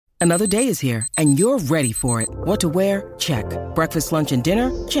Another day is here, and you're ready for it. What to wear? Check. Breakfast, lunch, and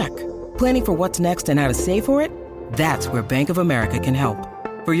dinner? Check. Planning for what's next and how to save for it? That's where Bank of America can help.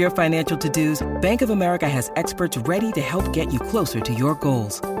 For your financial to-dos, Bank of America has experts ready to help get you closer to your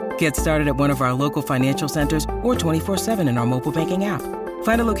goals. Get started at one of our local financial centers or 24/7 in our mobile banking app.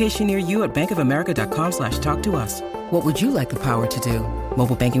 Find a location near you at bankofamerica.com/talktous. What would you like the power to do?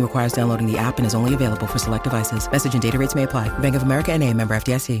 Mobile banking requires downloading the app and is only available for select devices. Message and data rates may apply. Bank of America N.A., member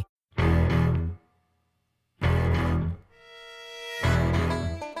FDIC.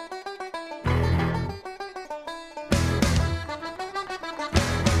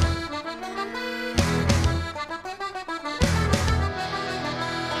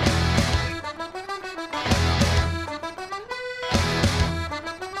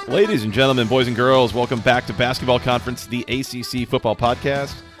 Ladies and gentlemen, boys and girls, welcome back to Basketball Conference, the ACC Football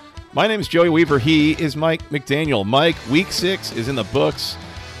Podcast. My name is Joey Weaver. He is Mike McDaniel. Mike, Week 6 is in the books.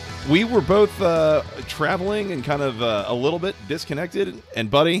 We were both traveling and kind of a little bit disconnected. And,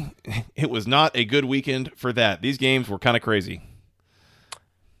 buddy, it was not a good weekend for that. These games were kind of crazy.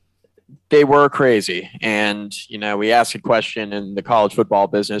 They were crazy. And, you know, we asked a question in the college football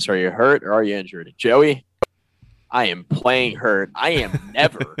business, are you hurt or are you injured? Joey, I am playing hurt. I am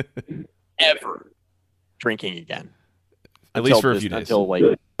never, ever drinking again. At least for a few days.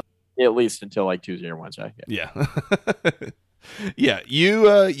 At least until like Tuesday or Wednesday. Yeah. Yeah.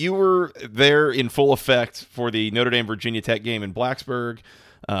 You were there in full effect for the Notre Dame Virginia Tech game in Blacksburg.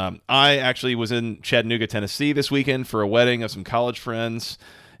 I actually was in Chattanooga, Tennessee this weekend for a wedding of some college friends.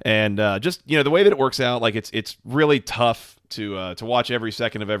 And just, you know, the way that it works out, like it's really tough to watch every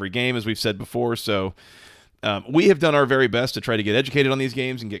second of every game, as we've said before. So we have done our very best to try to get educated on these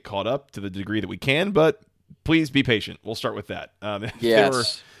games and get caught up to the degree that we can, but please be patient. We'll start with that.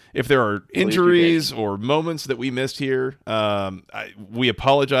 If there are injuries or moments that we missed here, we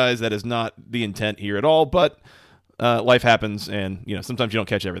apologize. That is not the intent here at all, but life happens, and you know sometimes you don't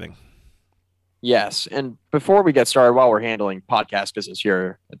catch everything. Yes, and before we get started, while we're handling podcast business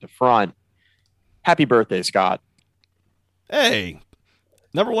here at the front, happy birthday, Scott. Hey.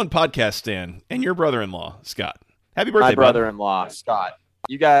 Number one podcast stan and your brother-in-law, Scott. Happy birthday, my brother-in-law, Scott.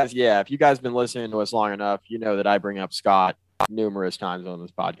 You guys, if you guys have been listening to us long enough, you know that I bring up Scott numerous times on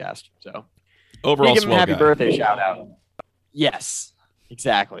this podcast. So overall, give him a happy birthday shout out. Yes,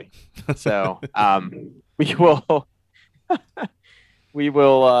 exactly. So we will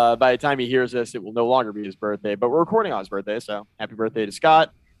by the time he hears this, it will no longer be his birthday, but we're recording on his birthday. So happy birthday to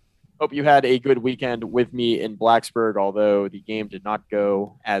Scott. Hope you had a good weekend with me in Blacksburg, although the game did not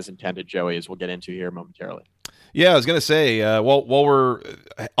go as intended, Joey, as we'll get into here momentarily. Yeah, I was going to say, while we're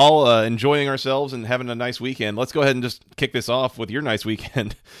all enjoying ourselves and having a nice weekend, let's go ahead and just kick this off with your nice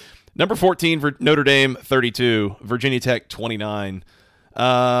weekend. Number 14 for Notre Dame, 32. Virginia Tech, 29.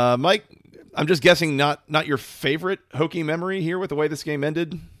 Mike, I'm just guessing not your favorite Hokie memory here with the way this game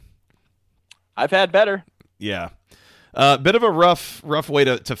ended? I've had better. Yeah. Bit of a rough way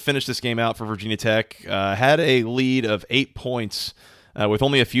to finish this game out for Virginia Tech. Had a lead of 8 points with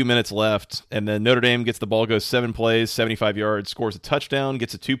only a few minutes left, and then Notre Dame gets the ball, goes 7 plays, 75 yards, scores a touchdown,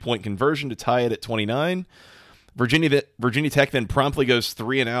 gets a 2-point conversion to tie it at 29. Virginia Tech then promptly goes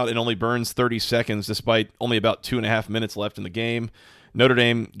 3 and out and only burns 30 seconds despite only about 2.5 minutes left in the game. Notre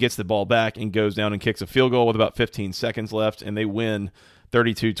Dame gets the ball back and goes down and kicks a field goal with about 15 seconds left, and they win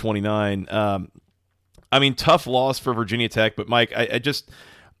 32-29. I mean, tough loss for Virginia Tech, but Mike, I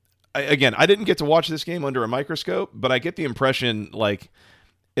didn't get to watch this game under a microscope, but I get the impression, like,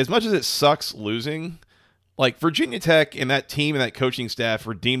 as much as it sucks losing, like, Virginia Tech and that team and that coaching staff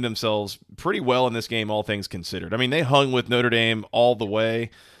redeemed themselves pretty well in this game, all things considered. I mean, they hung with Notre Dame all the way,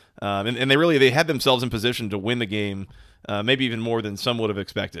 and they had themselves in position to win the game, maybe even more than some would have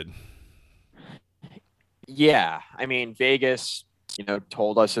expected. Yeah, I mean, Vegas,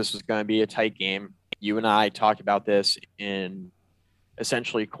 told us this was going to be a tight game. You and I talked about this in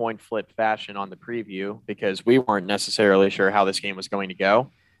essentially coin flip fashion on the preview because we weren't necessarily sure how this game was going to go.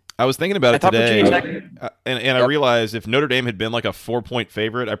 I was thinking about it today, and I realized if Notre Dame had been like a 4-point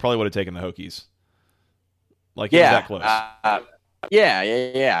favorite, I probably would have taken the Hokies. Like, it was that close.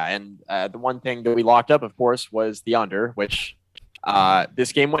 Yeah. And the one thing that we locked up, of course, was the under, which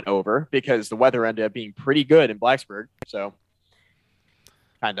this game went over because the weather ended up being pretty good in Blacksburg. So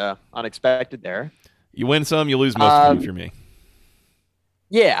kind of unexpected there. You win some, you lose most if you're me.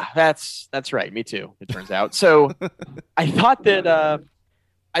 Yeah, that's right. Me too, it turns out. So I thought that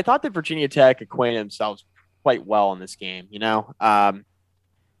Virginia Tech acquainted themselves quite well in this game. The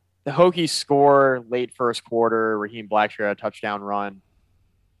Hokies score late first quarter. Raheem Blackshear had a touchdown run.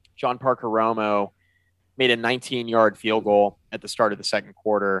 John Parker Romo made a 19-yard field goal at the start of the second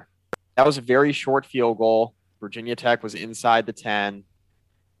quarter. That was a very short field goal. Virginia Tech was inside the 10.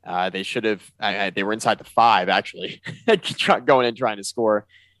 They should have. They were inside the 5 actually, going in trying to score.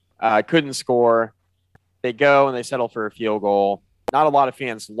 Couldn't score. They go and they settle for a field goal. Not a lot of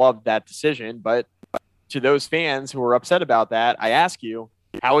fans loved that decision, but to those fans who were upset about that, I ask you,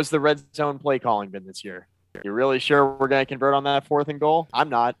 how has the red zone play calling been this year? You really sure we're going to convert on that 4th and goal? I'm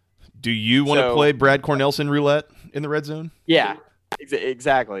not. Do you want to play Brad Cornelsen roulette in the red zone? Yeah,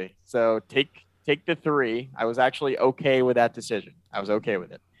 exactly. So take the 3. I was actually okay with that decision. I was okay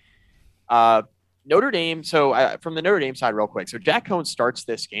with it. Notre Dame. So from the Notre Dame side real quick. So Jack Coan starts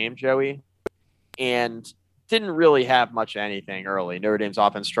this game, Joey, and didn't really have much of anything early. Notre Dame's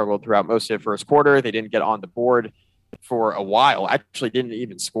offense struggled throughout most of the first quarter. They didn't get on the board for a while. Actually didn't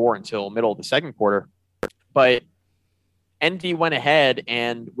even score until middle of the second quarter. But ND went ahead,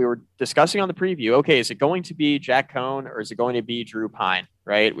 and we were discussing on the preview, okay, is it going to be Jack Coan or is it going to be Drew Pine,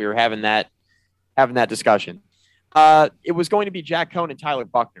 right? We were having that discussion. It was going to be Jack Coan and Tyler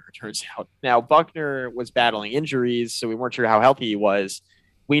Buchner, it turns out. Now, Buchner was battling injuries, so we weren't sure how healthy he was.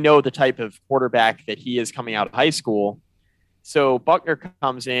 We know the type of quarterback that he is coming out of high school. So Buchner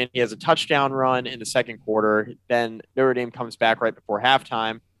comes in. He has a touchdown run in the second quarter. Then Notre Dame comes back right before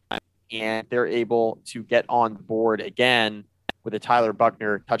halftime, and they're able to get on the board again with a Tyler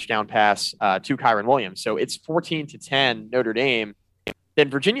Buchner touchdown pass to Kyron Williams. So it's 14-10 Notre Dame. Then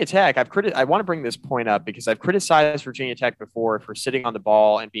Virginia Tech, I want to bring this point up because I've criticized Virginia Tech before for sitting on the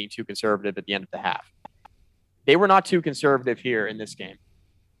ball and being too conservative at the end of the half. They were not too conservative here in this game.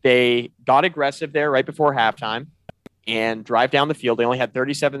 They got aggressive there right before halftime and drive down the field. They only had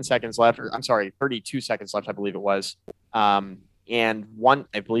 32 seconds left, I believe it was. And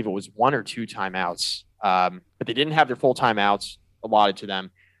I believe it was 1 or 2 timeouts. But they didn't have their full timeouts allotted to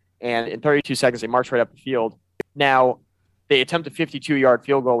them. And in 32 seconds, they marched right up the field. Now, they attempt a 52-yard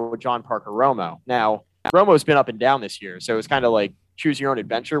field goal with John Parker Romo. Now, Romo's been up and down this year, so it's kind of like choose your own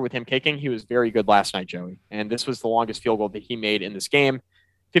adventure with him kicking. He was very good last night, Joey. And this was the longest field goal that he made in this game.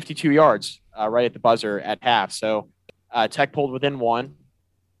 52 yards right at the buzzer at half. So Tech pulled within 1.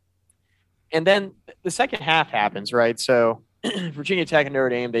 And then the second half happens, right? So Virginia Tech and Notre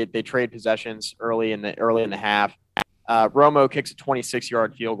Dame, they trade possessions early in the half. Romo kicks a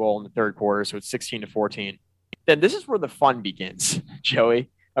 26-yard field goal in the third quarter, so it's 16-14. Then this is where the fun begins,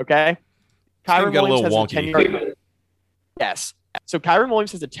 Joey. Okay? Kyron Williams has a 10-yard. Yes. So Kyron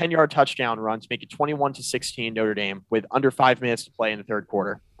Williams has a 10-yard touchdown run to make it 21-16 Notre Dame with under 5 minutes to play in the third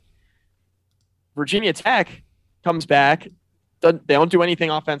quarter. Virginia Tech comes back. They don't do anything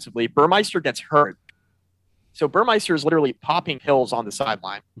offensively. Burmeister gets hurt. So Burmeister is literally popping pills on the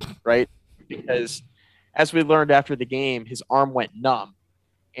sideline, right? Because as we learned after the game, his arm went numb.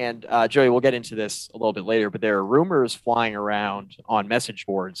 And Joey, we'll get into this a little bit later, but there are rumors flying around on message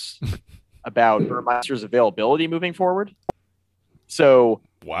boards about Burmeister's availability moving forward. So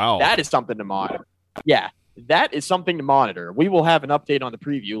wow, that is something to monitor. Yeah, that is something to monitor. We will have an update on the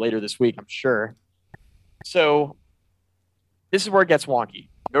preview later this week, I'm sure. So this is where it gets wonky.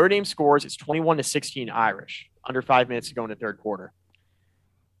 Notre Dame scores. It's 21-16 Irish. Under 5 minutes to go in the third quarter.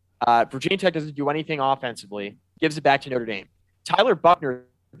 Virginia Tech doesn't do anything offensively. Gives it back to Notre Dame. Tyler Buchner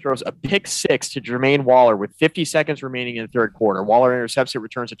throws a pick 6 to Jermaine Waller with 50 seconds remaining in the third quarter. Waller intercepts it,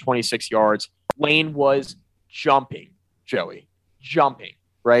 returns to 26 yards. Lane was jumping, Joey. Jumping,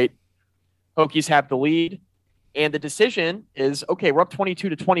 right? Hokies have the lead. And the decision is, okay, we're up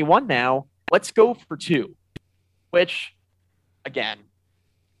 22-21 now. Let's go for 2. Which, again,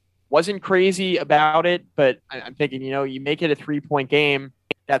 wasn't crazy about it, but I'm thinking, you make it a 3-point game,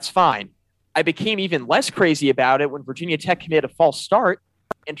 that's fine. I became even less crazy about it when Virginia Tech committed a false start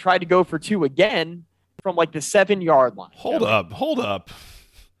and tried to go for 2 again from like the 7-yard line. Hold up.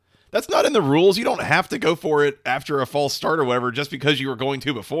 That's not in the rules. You don't have to go for it after a false start or whatever just because you were going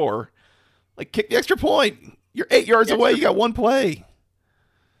to before. Like, kick the extra point. You're 8 yards away. You got 1 play.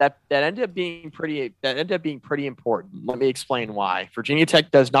 That ended up being pretty important. Let me explain why. Virginia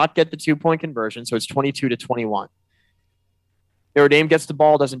Tech does not get the 2-point conversion, so it's 22-21. Notre Dame gets the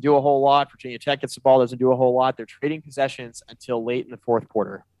ball, doesn't do a whole lot. Virginia Tech gets the ball, doesn't do a whole lot. They're trading possessions until late in the fourth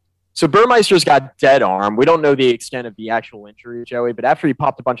quarter. So Burmeister's got dead arm. We don't know the extent of the actual injury, Joey, but after he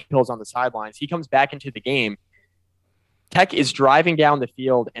popped a bunch of pills on the sidelines, he comes back into the game. Tech is driving down the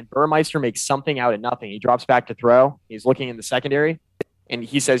field, and Burmeister makes something out of nothing. He drops back to throw. He's looking in the secondary, and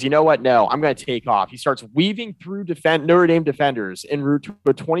he says, you know what? No, I'm going to take off. He starts weaving through Notre Dame defenders en route to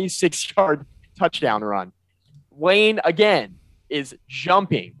a 26-yard touchdown run. Lane, again, is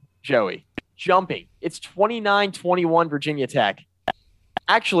jumping, Joey. Jumping. It's 29-21 Virginia Tech.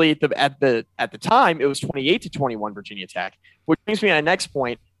 Actually, at the time, it was 28-21 Virginia Tech, which brings me to my next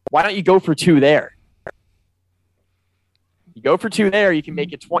point. Why don't you go for 2 there? You go for 2 there, you can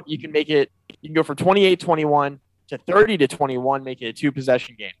make it you can go for 28-21 to 30-21, make it a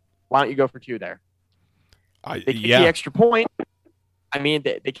 2-possession game. Why don't you go for 2 there? They kick the extra point. I mean,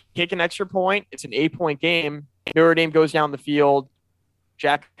 they kick an extra point. It's an 8-point game. Notre Dame goes down the field.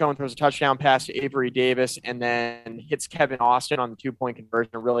 Jack Cohn throws a touchdown pass to Avery Davis and then hits Kevin Austin on the 2-point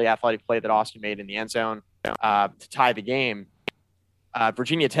conversion, a really athletic play that Austin made in the end zone to tie the game.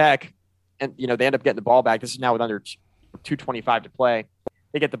 Virginia Tech, and they end up getting the ball back. This is now with under 2:25 to play.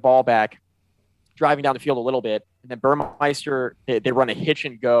 They get the ball back, driving down the field a little bit, and then Burmeister, they run a hitch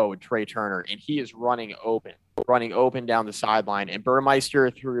and go with Trey Turner, and he is running open down the sideline. And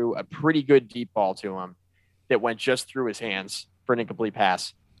Burmeister threw a pretty good deep ball to him that went just through his hands for an incomplete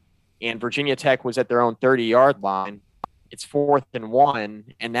pass. And Virginia Tech was at their own 30-yard line. It's 4th and 1,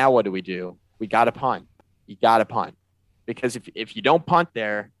 and now what do? We got to punt. You got to punt. Because if you don't punt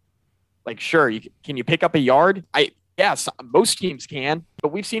there, like, sure, can you pick up a yard? Yes, most teams can,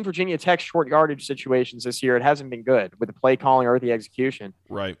 but we've seen Virginia Tech short yardage situations this year. It hasn't been good with the play calling or the execution.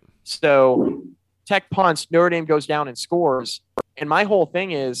 Right. So Tech punts, Notre Dame goes down and scores. And my whole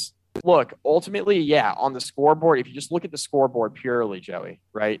thing is, look, ultimately, yeah, on the scoreboard, if you just look at the scoreboard purely, Joey,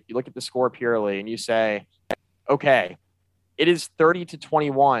 right? You look at the score purely and you say, okay, it is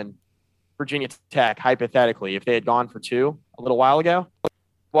 30-21 Virginia Tech, hypothetically, if they had gone for 2 a little while ago.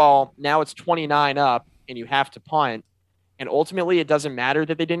 Well, now it's 29 up and you have to punt. And ultimately, it doesn't matter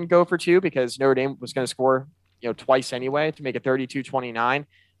that they didn't go for 2 because Notre Dame was going to score, twice anyway to make it 32-29.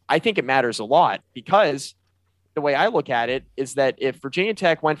 I think it matters a lot because the way I look at it is that if Virginia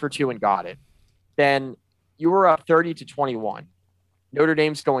Tech went for 2 and got it, then you were up 30-21. Notre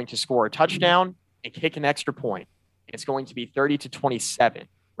Dame's going to score a touchdown and kick an extra point. It's going to be 30-27,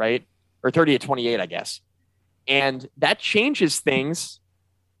 right? Or 30-28, I guess. And that changes things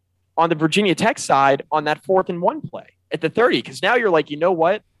on the Virginia Tech side on that 4th and 1 play at the 30, because now you're like, you know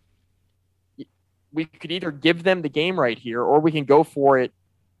what? We could either give them the game right here, or we can go for it,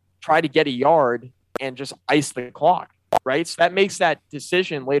 try to get a yard, and just ice the clock, right? So that makes that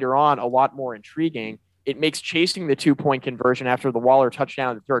decision later on a lot more intriguing. It makes chasing the 2-point conversion after the Waller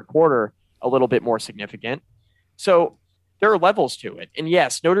touchdown in the 3rd quarter a little bit more significant. So there are levels to it. And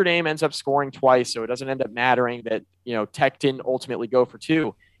yes, Notre Dame ends up scoring twice, so it doesn't end up mattering that, Tech didn't ultimately go for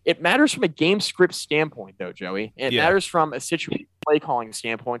 2. It matters from a game script standpoint, though, Joey. It matters from a situation play calling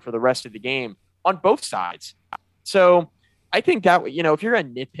standpoint for the rest of the game on both sides. So I think that, if you're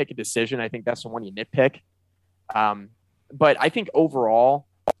going to nitpick a decision, I think that's the one you nitpick. But I think overall,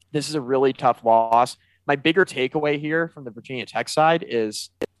 this is a really tough loss. My bigger takeaway here from the Virginia Tech side is,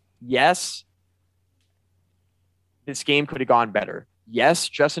 yes, this game could have gone better. Yes,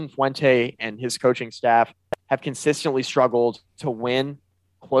 Justin Fuente and his coaching staff have consistently struggled to win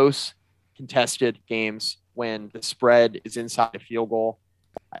close, contested games when the spread is inside a field goal.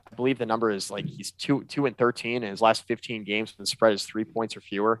 I believe the number is like he's 2-13 in his last 15 games when the spread is 3 points or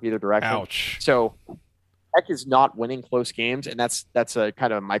fewer either direction. Ouch. So Tech is not winning close games, and that's a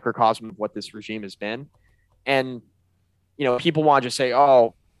kind of a microcosm of what this regime has been. And people want to just say,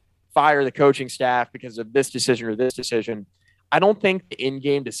 "Oh, fire the coaching staff because of this decision or this decision." I don't think the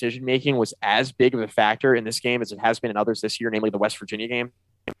in-game decision making was as big of a factor in this game as it has been in others this year, namely the West Virginia game,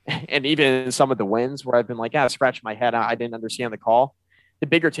 and even some of the wins where I've been like, scratch my head, I didn't understand the call. The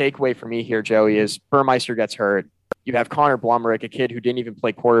bigger takeaway for me here, Joey, is Burmeister gets hurt. You have Connor Blumerick, a kid who didn't even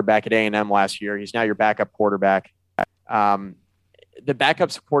play quarterback at A&M last year. He's now your backup quarterback. The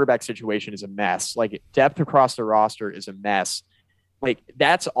backup quarterback situation is a mess. Like, depth across the roster is a mess. Like,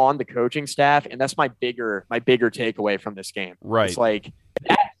 that's on the coaching staff, and that's my bigger takeaway from this game. Right. It's like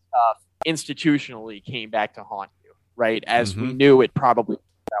that stuff institutionally came back to haunt you, right? As we knew it probably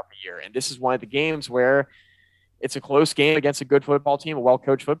throughout the year. And this is one of the games where it's a close game against a good football team, a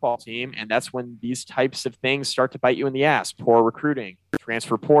well-coached football team, and that's when these types of things start to bite you in the ass. Poor recruiting,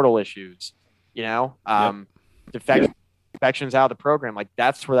 transfer portal issues, defections out of the program. Like,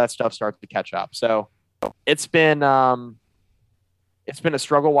 that's where that stuff starts to catch up. So it's been a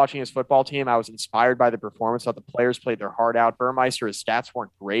struggle watching his football team. I was inspired by the performance. Thought the players played their heart out. Burmeister, his stats weren't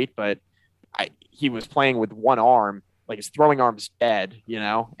great, but he was playing with one arm. Like, his throwing arm's dead,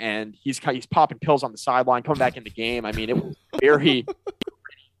 and he's popping pills on the sideline, coming back in the game. I mean, it was very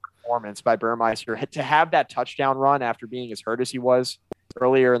performance by Burmeister. To have that touchdown run after being as hurt as he was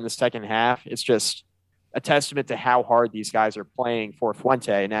earlier in the second half, it's just a testament to how hard these guys are playing for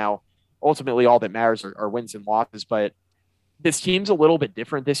Fuente. Now, ultimately, all that matters are wins and losses, but this team's a little bit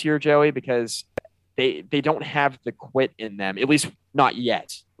different this year, Joey, because they don't have the quit in them, at least not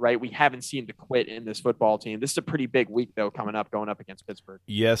yet, right? We haven't seen the quit in this football team. This is a pretty big week, though, going up against Pittsburgh.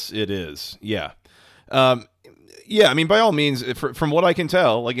 Yes, it is. Yeah. Yeah, I mean, by all means, from what I can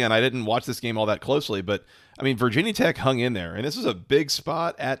tell, again, I didn't watch this game all that closely, but I mean, Virginia Tech hung in there, and this is a big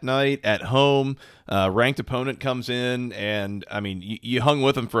spot at night, at home. Ranked opponent comes in, and I mean, you hung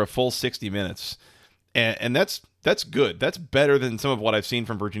with them for a full 60 minutes, and that's good. That's better than some of what I've seen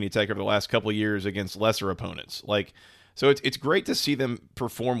from Virginia Tech over the last couple of years against lesser opponents. Like, so it's great to see them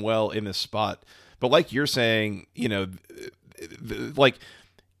perform well in this spot. But like you're saying, you know, like,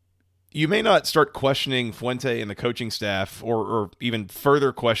 you may not start questioning Fuente and the coaching staff or even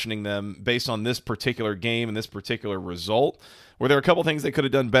further questioning them based on this particular game and this particular result. Were there a couple things they could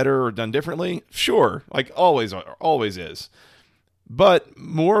have done better or done differently? Sure, like always is. But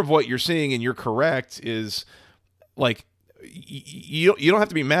more of what you're seeing, and you're correct, is like you don't have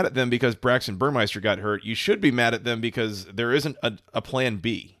to be mad at them because Braxton Burmeister got hurt. You should be mad at them because there isn't a plan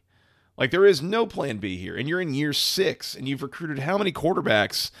B. Like, there is no plan B here, and you're in year 6, and you've recruited how many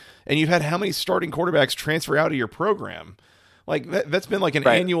quarterbacks, and you've had how many starting quarterbacks transfer out of your program? Like, that's been like an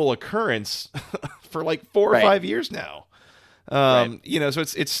annual occurrence for like 4 or 5 years now. You know, so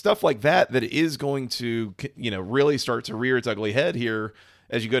it's stuff like that is going to, you know, really start to rear its ugly head here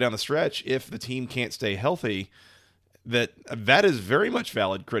as you go down the stretch if the team can't stay healthy. That is very much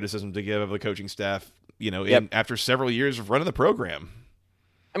valid criticism to give of the coaching staff, you know, after several years of running the program.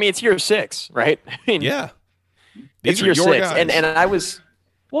 I mean, it's year 6, right? I mean, yeah, it's year 6, and I was,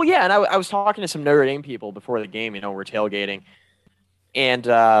 I was talking to some Notre Dame people before the game. You know, we're tailgating, and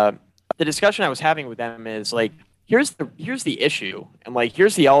the discussion I was having with them is like, here's the issue, and like,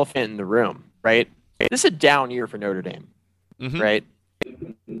 here's the elephant in the room, right? This is a down year for Notre Dame, right?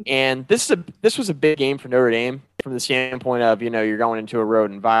 And this was a big game for Notre Dame from the standpoint of, you know, you're going into a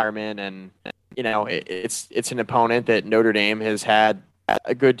road environment, and you know, it's an opponent that Notre Dame has had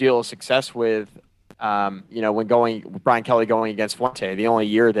a good deal of success with, you know, when Brian Kelly going against Fuente. The only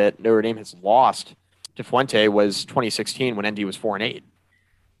year that Notre Dame has lost to Fuente was 2016 when ND was 4-8.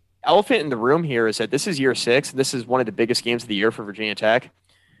 Elephant in the room here is that this is year 6. This is one of the biggest games of the year for Virginia Tech.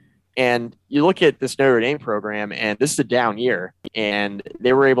 And you look at this Notre Dame program, and this is a down year, and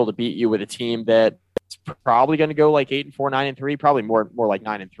they were able to beat you with a team that's probably going to go like 8-4, 9-3, probably more like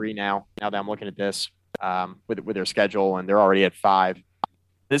 9-3 now that I'm looking at this, with their schedule, and they're already at 5.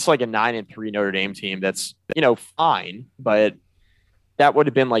 This is like a 9-3 Notre Dame team that's, you know, fine, but that would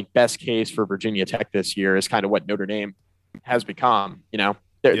have been like best case for Virginia Tech this year is kind of what Notre Dame has become. You know,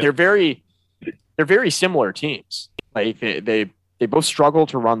 they're very similar teams. Like they both struggle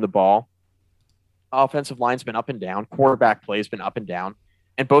to run the ball. Offensive line's been up and down. Quarterback play's been up and down,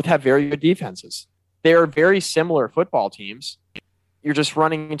 and both have very good defenses. They are very similar football teams. You're just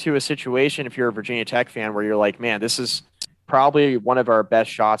running into a situation, if you're a Virginia Tech fan, where you're like, man, this is probably one of our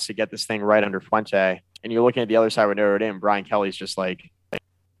best shots to get this thing right under Fuente. And you're looking at the other side with Notre Dame. Brian Kelly's just like,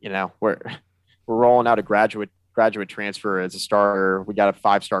 you know, we're rolling out a graduate transfer as a starter. We got a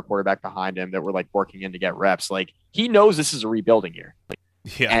 5-star quarterback behind him that we're like working in to get reps. Like, he knows this is a rebuilding year.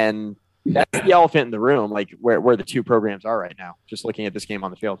 And that's the elephant in the room, like where the two programs are right now, just looking at this game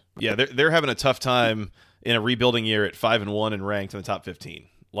on the field. Yeah, they're having a tough time in a rebuilding year at 5-1 and ranked in the top 15.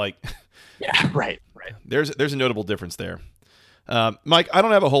 Like, yeah, right. There's a notable difference there. Mike, I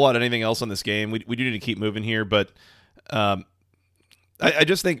don't have a whole lot of anything else on this game. We do need to keep moving here, but I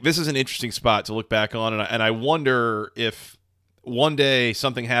just think this is an interesting spot to look back on, and I wonder if one day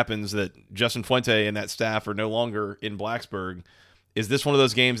something happens that Justin Fuente and that staff are no longer in Blacksburg. Is this one of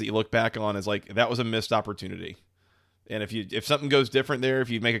those games that you look back on as like, that was a missed opportunity? And if something goes different there, if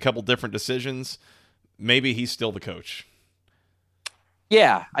you make a couple different decisions, maybe he's still the coach.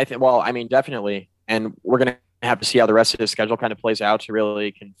 Yeah, I mean, definitely. And we're going to have to see how the rest of his schedule kind of plays out to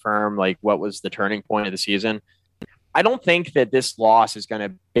really confirm like what was the turning point of the season. I don't think that this loss is going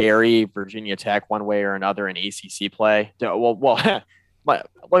to bury Virginia Tech one way or another in ACC play. Well, let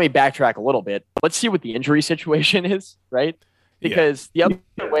me backtrack a little bit. Let's see what the injury situation is, right? Because the other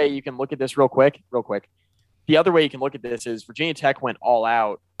way you can look at this real quick. The other way you can look at this is Virginia Tech went all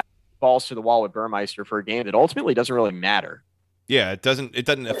out, balls to the wall with Burmeister for a game that ultimately doesn't really matter. Yeah, it doesn't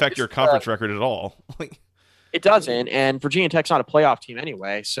affect your conference record at all. It doesn't, and Virginia Tech's not a playoff team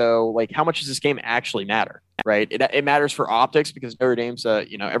anyway. So, like, how much does this game actually matter, right? It matters for optics because Notre Dame's,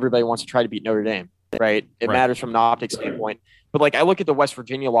 everybody wants to try to beat Notre Dame, right? It matters from an optics standpoint. But, like, I look at the West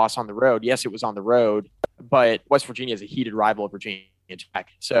Virginia loss on the road. Yes, it was on the road, but West Virginia is a heated rival of Virginia Tech.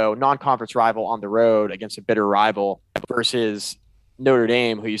 So, non-conference rival on the road against a bitter rival versus Notre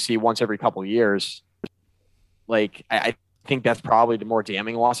Dame, who you see once every couple of years. Like, I think that's probably the more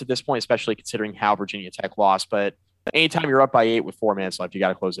damning loss at this point, especially considering how Virginia Tech lost. But anytime you're up by 8 with 4 minutes left, you got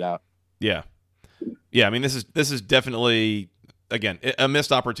to close it out. Yeah. I mean, this is definitely, again, a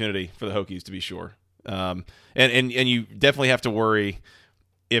missed opportunity for the Hokies, to be sure. And you definitely have to worry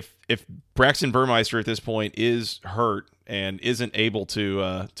if Braxton Burmeister at this point is hurt and isn't able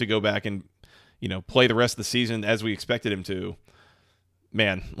to go back and play the rest of the season as we expected him to.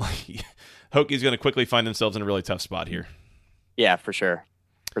 Man, Hokies going to quickly find themselves in a really tough spot here. Yeah, for sure.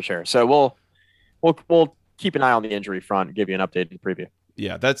 So we'll keep an eye on the injury front and give you an update in the preview.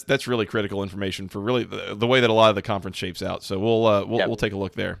 Yeah, that's really critical information for really the way that a lot of the conference shapes out. So we'll take a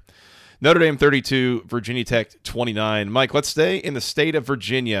look there. Notre Dame 32, Virginia Tech 29. Mike, let's stay in the state of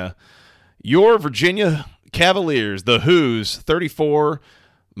Virginia. Your Virginia Cavaliers, the Who's 34,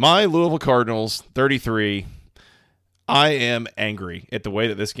 my Louisville Cardinals 33. I am angry at the way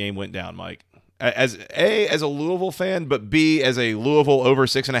that this game went down, Mike. As a Louisville fan, but B, as a Louisville over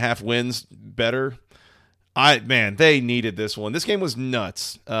 6.5 wins better. They needed this one. This game was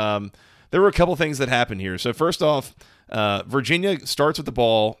nuts. There were a couple things that happened here. So first off, Virginia starts with the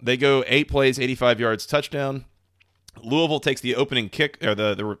ball. They go 8 plays, 85 yards, touchdown. Louisville takes the opening kick, or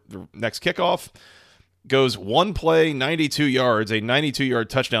the next kickoff, goes 1 play, 92 yards, a 92-yard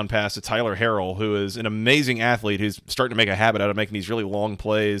touchdown pass to Tyler Harrell, who is an amazing athlete who's starting to make a habit out of making these really long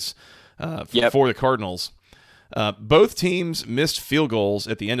plays for the Cardinals. Both teams missed field goals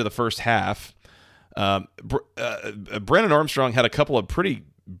at the end of the first half. Brennan Armstrong had a couple of pretty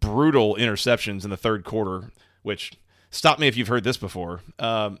brutal interceptions in the third quarter, which, stop me if you've heard this before.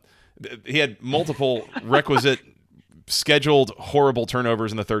 He had multiple requisite scheduled horrible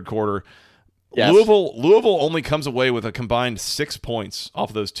turnovers in the third quarter. Yes. Louisville only comes away with a combined 6 points off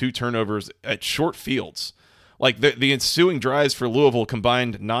of those 2 turnovers at short fields. Like the ensuing drives for Louisville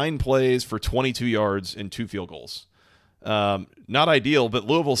combined 9 plays for 22 yards and 2 field goals. Not ideal, but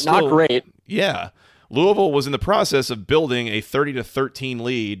Louisville still not great. Yeah. Louisville was in the process of building a 30-13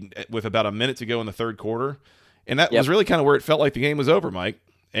 lead with about a minute to go in the third quarter. And that was really kind of where it felt like the game was over, Mike.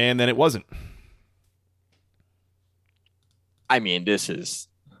 And then it wasn't. I mean, this is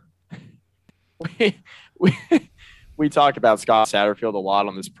we talk about Scott Satterfield a lot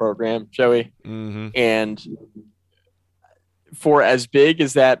on this program, Joey. Mm-hmm. And for as big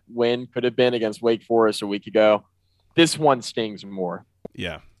as that win could have been against Wake Forest a week ago, this one stings more.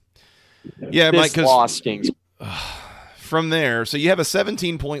 Yeah, this Mike, loss stings. From there, so you have a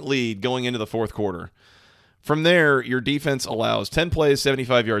 17-point lead going into the fourth quarter. From there, your defense allows 10 plays,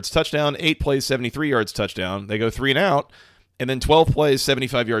 75 yards, touchdown, 8 plays, 73 yards, touchdown. They go 3 and out, and then 12 plays,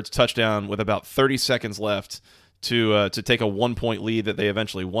 75 yards, touchdown with about 30 seconds left to take a 1-point lead that they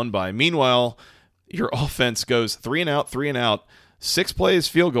eventually won by. Meanwhile, your offense goes 3 and out, 6 plays,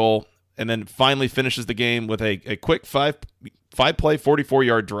 field goal, and then finally finishes the game with a quick 5-play,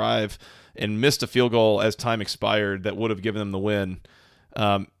 44-yard drive and missed a field goal as time expired that would have given them the win.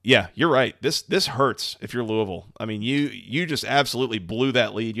 You're right. This hurts if you're Louisville. I mean, you just absolutely blew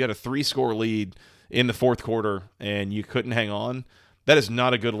that lead. You had a 3-score lead in the fourth quarter, and you couldn't hang on. That is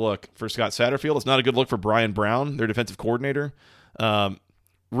not a good look for Scott Satterfield. It's not a good look for Brian Brown, their defensive coordinator.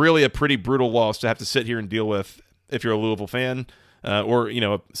 Really a pretty brutal loss to have to sit here and deal with if you're a Louisville fan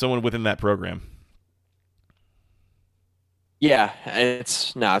or someone within that program. Yeah,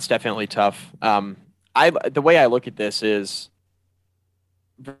 it's definitely tough. The way I look at this is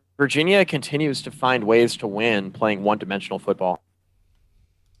Virginia continues to find ways to win playing one-dimensional football.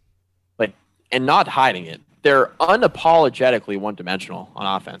 And not hiding it. They're unapologetically one-dimensional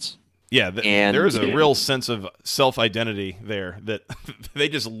on offense. Yeah, there is a real sense of self-identity there that they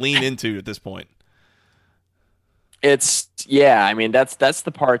just lean into at this point. That's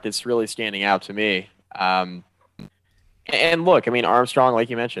the part that's really standing out to me. And look, I mean, Armstrong, like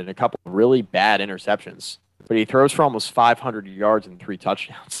you mentioned, a couple of really bad interceptions, but he throws for almost 500 yards and 3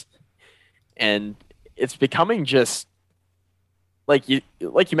 touchdowns. And it's becoming just like you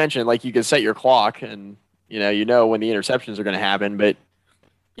mentioned, like you can set your clock and you know when the interceptions are going to happen, but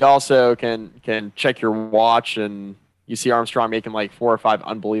you also can check your watch and you see Armstrong making like 4 or 5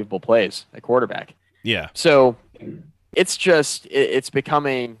 unbelievable plays at quarterback. Yeah. So it's just it's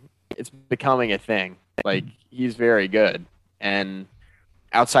becoming a thing. Like he's very good, and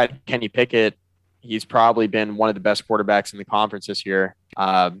outside of Kenny Pickett, he's probably been one of the best quarterbacks in the conference this year.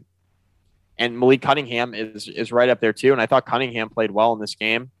 And Malik Cunningham is right up there too. And I thought Cunningham played well in this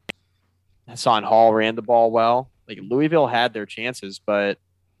game. Hassan Hall ran the ball well. Like Louisville had their chances, but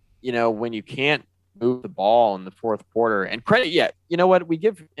when you can't move the ball in the fourth quarter, and credit, you know what, we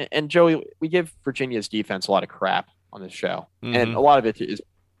give Virginia's defense a lot of crap on this show, and a lot of it is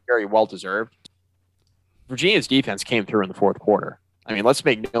very well deserved. Virginia's defense came through in the fourth quarter. I mean, let's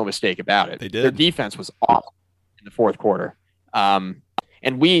make no mistake about it. They did. Their defense was awesome in the fourth quarter. And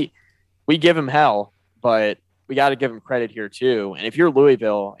we give them hell, but we got to give them credit here too. And if you're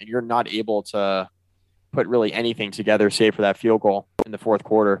Louisville and you're not able to put really anything together, save for that field goal in the fourth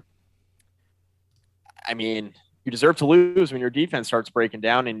quarter, I mean, you deserve to lose when your defense starts breaking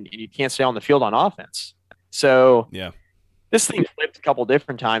down and you can't stay on the field on offense. So yeah, this thing flipped a couple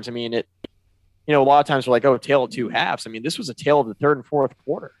different times. I mean, a lot of times we're like, oh, tale of two halves. I mean, this was a tale of the third and fourth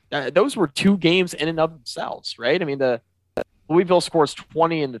quarter. Those were two games in and of themselves, right? I mean, the Louisville scores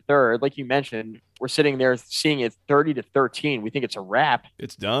 20 in the third. Like you mentioned, we're sitting there seeing it 30-13. We think it's a wrap.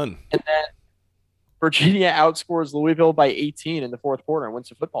 It's done. And then Virginia outscores Louisville by 18 in the fourth quarter and wins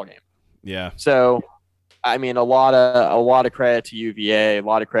the football game. Yeah. So, I mean, a lot of credit to UVA, a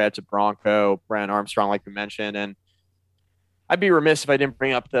lot of credit to Bronco, Brent Armstrong, like we mentioned, and I'd be remiss if I didn't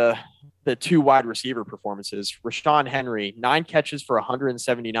bring up the two wide receiver performances. Rashawn Henry, 9 catches for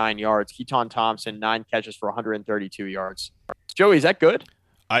 179 yards. Keaton Thompson, 9 catches for 132 yards. Joey, is that good?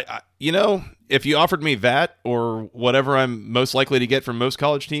 I if you offered me that or whatever I'm most likely to get from most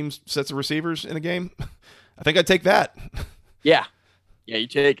college teams sets of receivers in a game, I think I'd take that. Yeah, you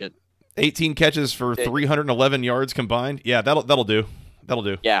take it. 18 catches for 311 yards combined. Yeah, that'll do. That'll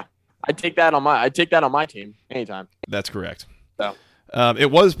do. Yeah, I'd take that on my team anytime. That's correct. So. It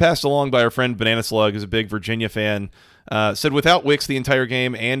was passed along by our friend Banana Slug, who's a big Virginia fan. Said without Wicks the entire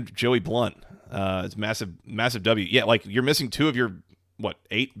game and Joey Blunt, it's massive W. Yeah, like you're missing 2 of your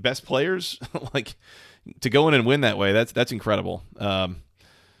 8 best players. Like to go in and win that way, that's incredible. One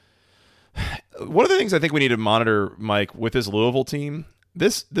of the things I think we need to monitor, Mike, with this Louisville team,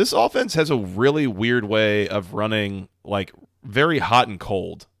 this offense has a really weird way of running like very hot and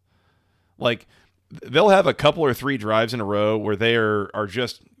cold. Like they'll have a couple or 3 drives in a row where they are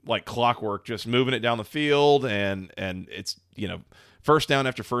just like clockwork, just moving it down the field, and it's first down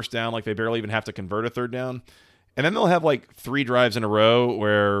after first down, like they barely even have to convert a third down. And then they'll have like 3 drives in a row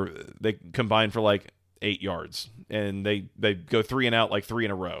where they combine for like 8 yards, and they go 3 and out like 3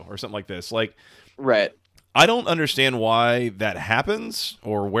 in a row or something like this. Like, right. I don't understand why that happens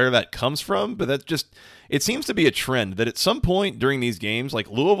or where that comes from, but it seems to be a trend that at some point during these games, like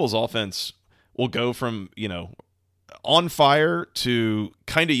Louisville's offense will go from, on fire to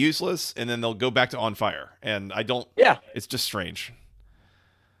kind of useless, and then they'll go back to on fire. And it's just strange.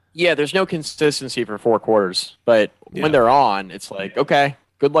 Yeah, there's no consistency for 4 quarters, but when they're on, it's like, okay,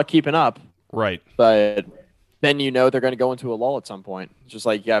 good luck keeping up. Right. But then they're going to go into a lull at some point. It's just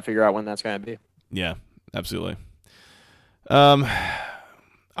like, you got to figure out when that's going to be. Yeah, absolutely. I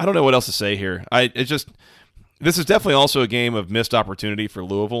don't know what else to say here. This is definitely also a game of missed opportunity for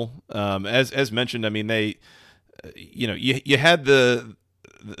Louisville. As mentioned, I mean, they, you had the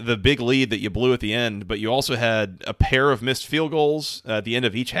big lead that you blew at the end, but you also had a pair of missed field goals at the end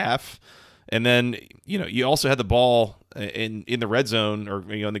of each half. And then, you also had the ball in the red zone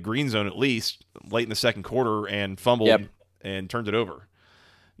or in the green zone, at least late in the second quarter, and fumbled and turned it over.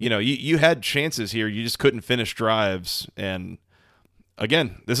 You had chances here. You just couldn't finish drives. And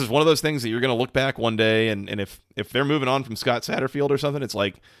again, this is one of those things that you're going to look back one day, and if they're moving on from Scott Satterfield or something, it's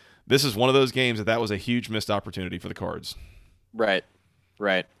like this is one of those games that was a huge missed opportunity for the Cards. Right.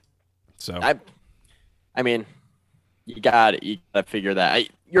 So I mean, you got to figure that.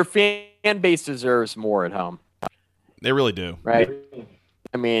 Your fan base deserves more at home. They really do. Right.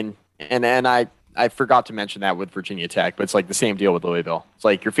 I mean, and I forgot to mention that with Virginia Tech, but it's like the same deal with Louisville. It's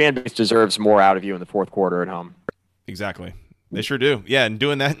like your fan base deserves more out of you in the fourth quarter at home. Exactly. They sure do. Yeah, and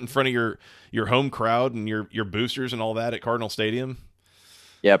doing that in front of your home crowd and your boosters and all that at Cardinal Stadium.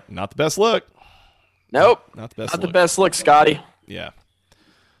 Yep. Not the best look. Nope. Not the best look. Not the best look, Scotty. Yeah.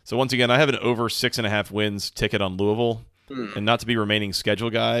 So once again, I have an over 6.5 wins ticket on Louisville, and not to be remaining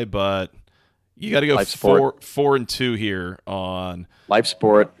schedule guy, but you got to go 4-2 here on Life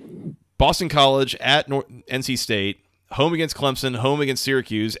Sport. Boston College at NC State, home against Clemson, home against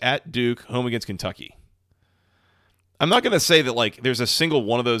Syracuse, at Duke, home against Kentucky. I'm not going to say that like there's a single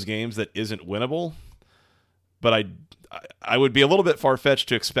one of those games that isn't winnable, but I would be a little bit far-fetched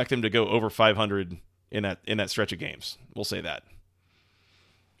to expect him to go over 500 in that stretch of games. We'll say that.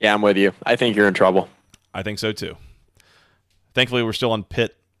 Yeah, I'm with you. I think you're in trouble. I think so too. Thankfully, we're still on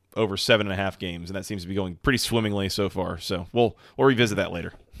Pitt over 7.5 games, and that seems to be going pretty swimmingly so far. So we'll revisit that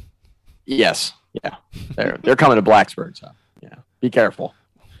later. Yes. Yeah. They're coming to Blacksburg, so yeah. Be careful.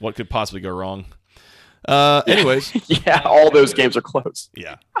 What could possibly go wrong? Anyways. Yeah, all those games are close.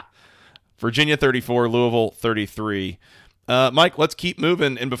 Yeah. Virginia 34, Louisville 33. Mike, let's keep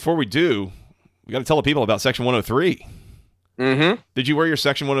moving. And before we do, we got to tell the people about Section 103. Mm-hmm. Did you wear your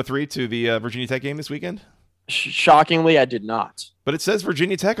Section 103 to the Virginia Tech game this weekend? Shockingly, I did not. But it says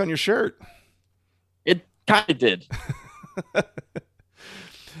Virginia Tech on your shirt. It kind of did.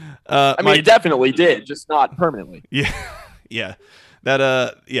 I mean, it definitely did, just not permanently. Yeah, yeah.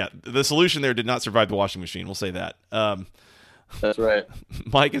 The solution there did not survive the washing machine. We'll say that. That's right.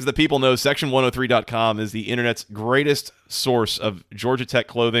 Mike, as the people know, Section103.com is the internet's greatest source of Georgia Tech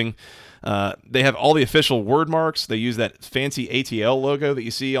clothing. They have all the official word marks. They use that fancy ATL logo that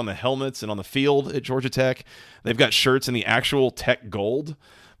you see on the helmets and on the field at Georgia Tech. They've got shirts in the actual Tech gold.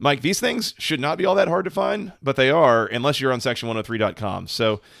 Mike, these things should not be all that hard to find, but they are unless you're on Section103.com.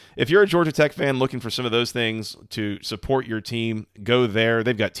 So if you're a Georgia Tech fan looking for some of those things to support your team, go there.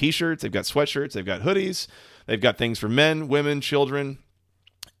 They've got T-shirts, they've got sweatshirts, they've got hoodies, they've got things for men, women, children,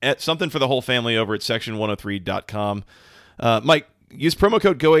 something for the whole family over at Section103.com. Mike, use promo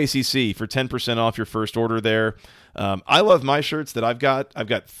code GOACC for 10% off your first order there. I love my shirts that I've got. I've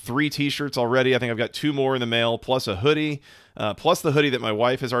got 3 T-shirts already. I think I've got 2 more in the mail, plus a hoodie, plus the hoodie that my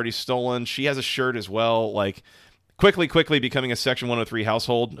wife has already stolen. She has a shirt as well. Like, quickly becoming a Section 103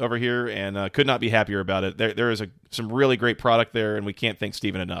 household over here, and could not be happier about it. There is some really great product there, and we can't thank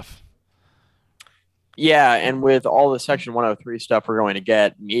Steven enough. Yeah, and with all the Section 103 stuff we're going to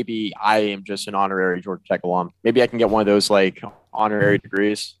get, maybe I am just an honorary Georgia Tech alum. Maybe I can get one of those like honorary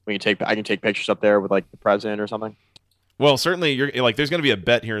degrees. I can take pictures up there with like the president or something. Well, certainly you're like there's going to be a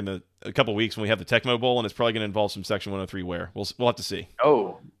bet here in a couple of weeks when we have the Tecmo Bowl, and it's probably going to involve some Section 103 wear. We'll have to see.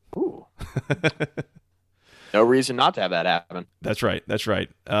 Oh, ooh. No reason not to have that happen. That's right.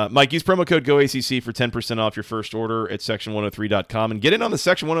 Mike, use promo code GOACC for 10% off your first order at Section103.com. And get in on the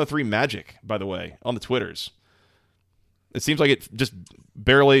Section 103 magic, by the way, on the Twitters. It seems like it just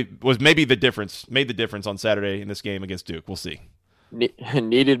barely was made the difference on Saturday in this game against Duke. We'll see.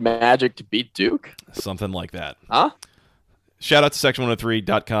 Needed magic to beat Duke? Something like that. Huh? Shout out to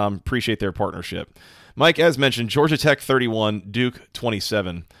Section103.com. Appreciate their partnership. Mike, as mentioned, Georgia Tech 31, Duke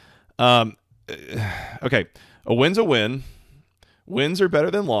 27. Okay, a win's a win. Wins are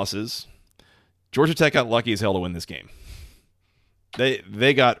better than losses. Georgia Tech got lucky as hell to win this game.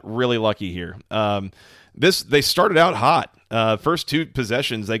 They got really lucky here. They started out hot. First 2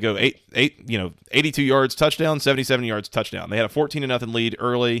 possessions, they go 82 yards touchdown, 77 yards touchdown. They had a 14-0 lead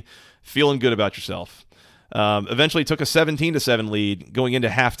early, feeling good about yourself. Eventually took a 17-7 lead going into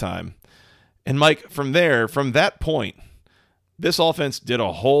halftime. And Mike, from that point, this offense did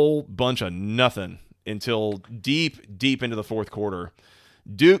a whole bunch of nothing until deep into the fourth quarter.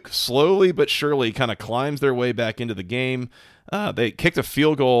 Duke slowly but surely kind of climbs their way back into the game. They kicked a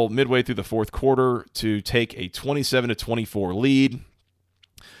field goal midway through the fourth quarter to take a 27-24 lead.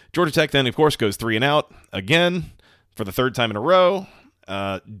 Georgia Tech then, of course, goes 3 and out again for the 3rd time in a row.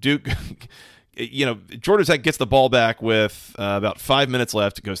 Duke, Georgia Tech gets the ball back with about 5 minutes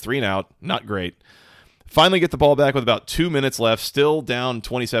left. It goes 3 and out. Not great. Finally get the ball back with about 2 minutes left, still down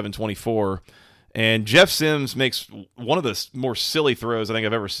 27-24. And Jeff Sims makes one of the more silly throws I think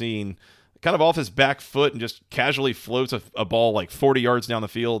I've ever seen, kind of off his back foot and just casually floats a ball like 40 yards down the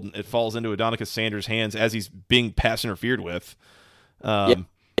field, and it falls into Adonicus Sanders' hands as he's being pass interfered with.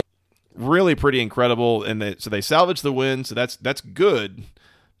 Really pretty incredible. And so they salvaged the win, so that's good.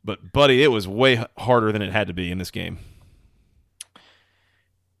 But, buddy, it was way harder than it had to be in this game.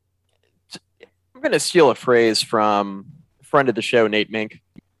 I'm going to steal a phrase from a friend of the show, Nate Mink,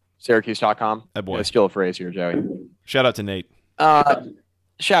 Syracuse.com. That boy. I'm going to steal a phrase here, Joey. Shout out to Nate.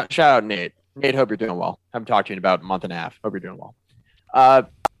 Shout out, Nate. Nate, hope you're doing well. I haven't talked to you in about a month and a half. Hope you're doing well. To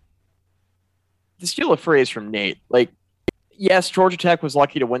steal a phrase from Nate, like, yes, Georgia Tech was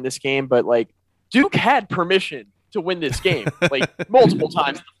lucky to win this game, but, like, Duke had permission to win this game, like, multiple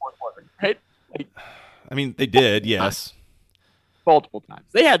times in the fourth quarter, right? Like, I mean, they did, yes. Multiple times.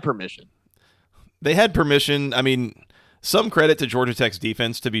 They had permission. I mean, some credit to Georgia Tech's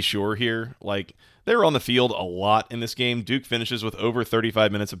defense, to be sure here. Like, they were on the field a lot in this game. Duke finishes with over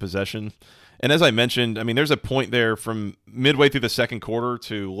 35 minutes of possession. And as I mentioned, I mean, there's a point there from midway through the second quarter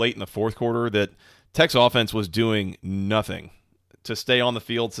to late in the fourth quarter that Tech's offense was doing nothing to stay on the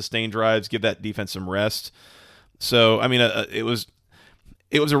field, sustain drives, give that defense some rest. So, I mean, it was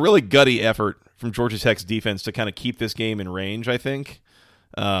a really gutty effort from Georgia Tech's defense to kind of keep this game in range, I think.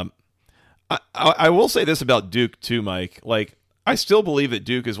 I will say this about Duke too, Mike. Like, I still believe that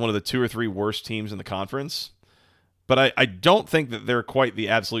Duke is one of the 2 or 3 worst teams in the conference, but I don't think that they're quite the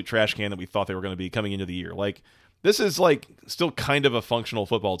absolute trash can that we thought they were going to be coming into the year. Like, this is like still kind of a functional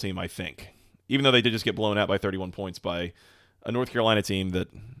football team, I think, even though they did just get blown out by 31 points by a North Carolina team that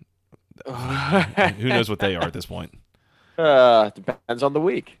who knows what they are at this point. Depends on the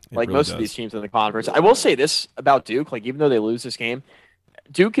week. It like really most does. of these teams in the conference. I will say this about Duke, like, even though they lose this game,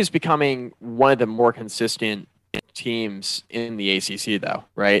 Duke is becoming one of the more consistent teams in the ACC, though,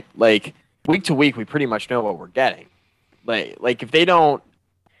 right? Like week to week, we pretty much know what we're getting. Like if they don't,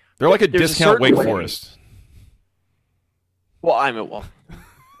 They're like a there's discount certain Wake way- Forest. Well, I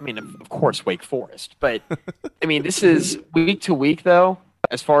mean, of course, Wake Forest, but I mean, this is week to week, though,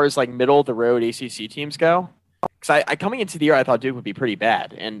 as far as like middle of the road ACC teams go. Because I coming into the year, I thought Duke would be pretty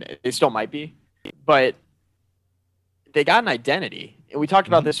bad, and they still might be, but they got an identity. And we talked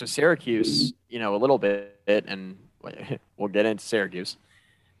about this with Syracuse, a little bit, and we'll get into Syracuse.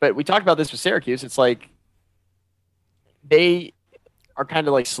 But we talked about this with Syracuse. It's like they are kind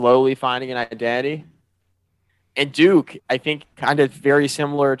of like slowly finding an identity. And Duke, I think, kind of very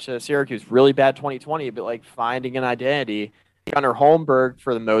similar to Syracuse, really bad 2020, but like finding an identity. Gunnar Holmberg,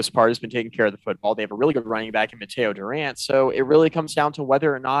 for the most part, has been taking care of the football. They have a really good running back in Mateo Durant. So it really comes down to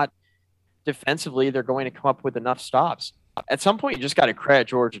whether or not defensively they're going to come up with enough stops. At some point, you just got to credit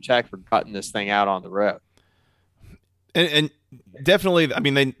Georgia Tech for cutting this thing out on the road. And definitely, I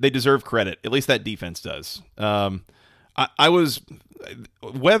mean, they deserve credit. At least that defense does.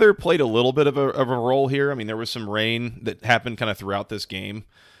 Weather played a little bit of a role here. I mean, there was some rain that happened kind of throughout this game.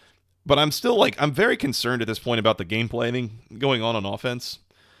 But I'm still I'm very concerned at this point about the game planning going on offense.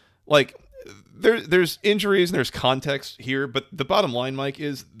 Like, there's injuries and there's context here, but the bottom line, Mike,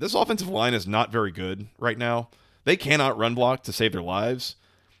 is this offensive line is not very good right now. They cannot run block to save their lives.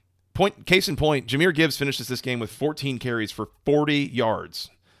 Case in point, Jahmyr Gibbs finishes this game with 14 carries for 40 yards.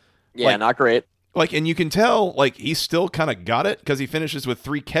 Yeah, not great. And you can tell, he's still kind of got it because he finishes with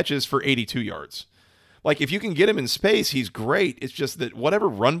 3 catches for 82 yards. If you can get him in space, he's great. It's just that whatever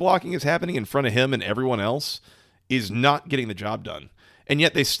run blocking is happening in front of him and everyone else is not getting the job done. And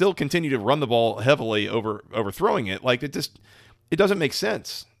yet they still continue to run the ball heavily overthrowing it. It doesn't make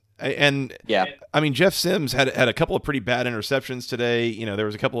sense. And yeah, I mean, Jeff Sims had a couple of pretty bad interceptions today. There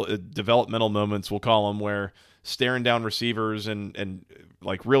was a couple of developmental moments, we'll call them, where staring down receivers and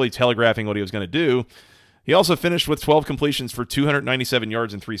really telegraphing what he was going to do. He also finished with 12 completions for 297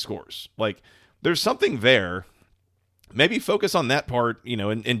 yards and 3 scores. There's something there. Maybe focus on that part,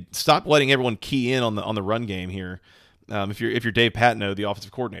 and stop letting everyone key in on the run game here. If you're Dave Patino, the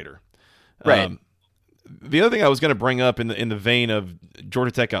offensive coordinator, right. The other thing I was going to bring up in the vein of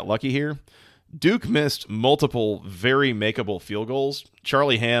Georgia Tech got lucky here, Duke missed multiple very makeable field goals.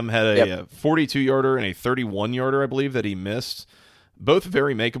 Charlie Ham had a 42-yarder and a 31-yarder, I believe, that he missed. Both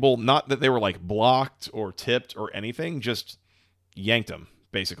very makeable. Not that they were blocked or tipped or anything, just yanked them,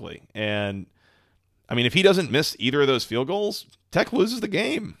 basically. And, I mean, if he doesn't miss either of those field goals, Tech loses the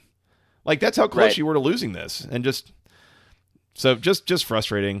game. That's how close you were to losing this. And just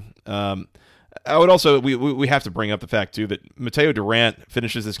frustrating. I would also, we have to bring up the fact, too, that Mateo Durant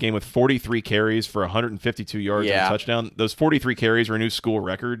finishes this game with 43 carries for 152 yards and a touchdown. Those 43 carries are a new school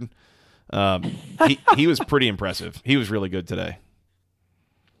record. He was pretty impressive. He was really good today.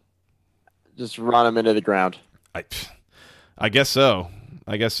 Just run him into the ground. I guess so.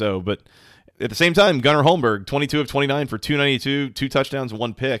 But at the same time, Gunnar Holmberg, 22 of 29 for 292, 2 touchdowns,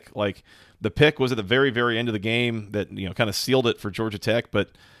 1 pick. The pick was at the very, very end of the game that, kind of sealed it for Georgia Tech.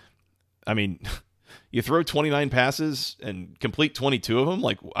 But, I mean, you throw 29 passes and complete 22 of them.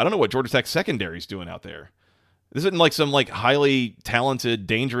 I don't know what Georgia Tech's secondary is doing out there. This isn't some highly talented,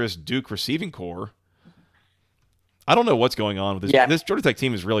 dangerous Duke receiving core. I don't know what's going on with this. Yeah. This Georgia Tech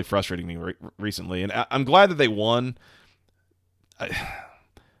team is really frustrating me recently, and I'm glad that they won.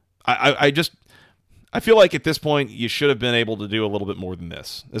 I feel like at this point you should have been able to do a little bit more than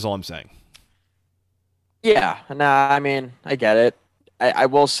this. Is all I'm saying. Yeah, I mean, I get it. I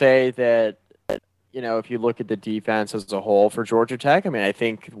will say that, if you look at the defense as a whole for Georgia Tech, I mean, I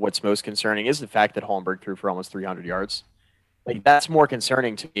think what's most concerning is the fact that Holmberg threw for almost 300 yards. That's more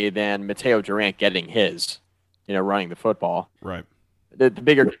concerning to me than Mateo Durant getting his, running the football. Right. The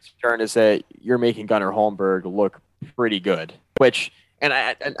bigger concern is that you're making Gunnar Holmberg look pretty good, which,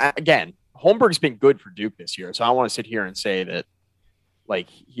 again, Holmberg's been good for Duke this year, so I don't want to sit here and say that,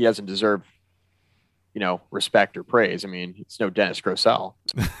 he doesn't deserve respect or praise. I mean, it's no Dennis Grosel.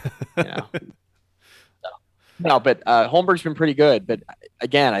 No, but Holmberg's been pretty good. But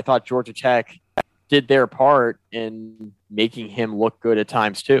again, I thought Georgia Tech did their part in making him look good at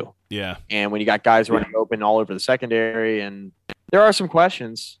times too. Yeah. And when you got guys running open all over the secondary, and there are some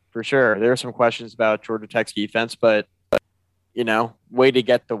questions for sure. There are some questions about Georgia Tech's defense, but way to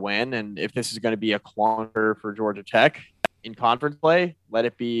get the win. And if this is going to be a clunker for Georgia Tech in conference play, let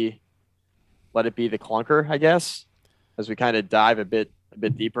it be the clunker, I guess, as we kind of dive a bit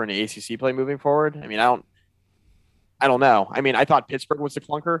deeper into ACC play moving forward. I mean, I don't know. I mean, I thought Pittsburgh was the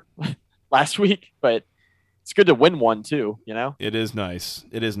clunker last week, but it's good to win one too, you know? It is nice.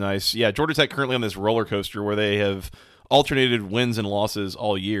 It is nice. Yeah, Georgia Tech currently on this roller coaster where they have alternated wins and losses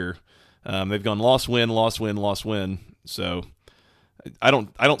all year. They've gone loss, win, loss, win, loss, win. So I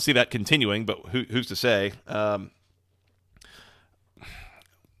don't see that continuing, but who's to say? I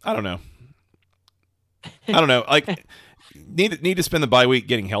don't know. Like, need to spend the bye week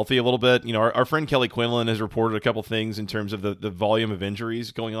getting healthy a little bit. You know, our friend Kelly Quinlan has reported a couple things in terms of the volume of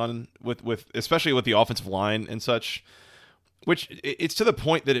injuries going on with especially with the offensive line and such, which it's to the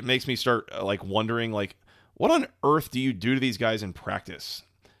point that it makes me start like wondering, like, what on earth do you do to these guys in practice?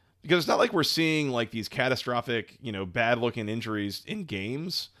 Because it's not like we're seeing like these catastrophic, you know, bad looking injuries in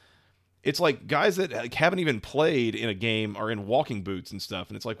games. It's like guys that like haven't even played in a game are in walking boots and stuff.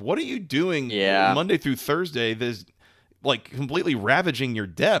 And it's like, what are you doing Monday through Thursday that's like completely ravaging your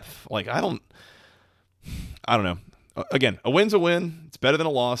depth? Like, I don't know. Again, a win's a win. It's better than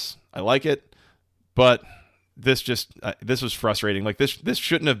a loss. I like it. But this was frustrating. Like this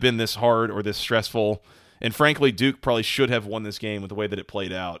shouldn't have been this hard or this stressful. And frankly, Duke probably should have won this game with the way that it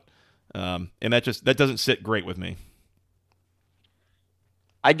played out. And that doesn't sit great with me.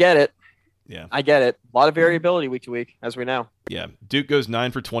 I get it. Yeah. I get it. A lot of variability week to week, as we know. Yeah. Duke goes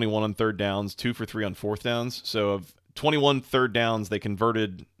 9 for 21 on third downs, 2 for 3 on fourth downs. So of 21 third downs, they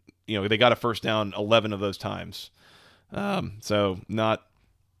converted, you know, they got a first down 11 of those times. So not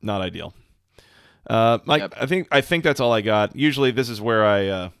ideal. Mike, yep. I think that's all I got. Usually this is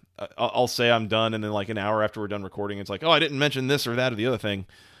where I'll say I'm done, and then like an hour after we're done recording, it's like, oh, I didn't mention this or that or the other thing.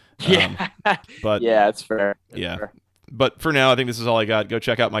 Yeah. But yeah, it's fair. Fair. But for now, I think this is all I got. Go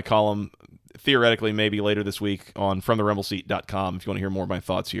check out my column, theoretically, maybe later this week on FromTheRumbleSeat.com if you want to hear more of my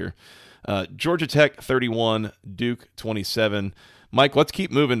thoughts here. Georgia Tech 31, Duke 27. Mike, let's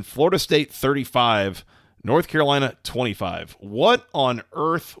keep moving. Florida State 35, North Carolina 25. What on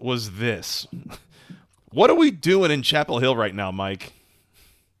earth was this? What are we doing in Chapel Hill right now, Mike?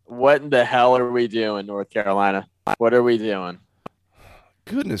 What in the hell are we doing, North Carolina? What are we doing?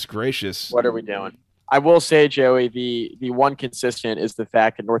 Goodness gracious. What are we doing? I will say, Joey, the one consistent is the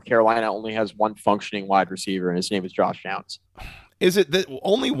fact that North Carolina only has one functioning wide receiver, and his name is Josh Downs. Is it that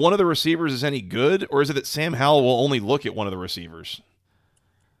only one of the receivers is any good, or is it that Sam Howell will only look at one of the receivers?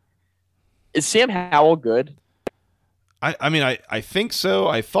 Is Sam Howell good? I mean, I think so.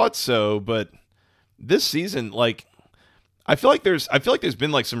 I thought so, but this season, like, I feel like there's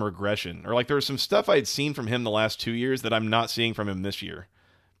been like some regression, or like there was some stuff I had seen from him the last 2 years that I'm not seeing from him this year.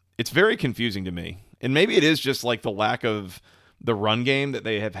 It's very confusing to me. And maybe it is just like the lack of the run game that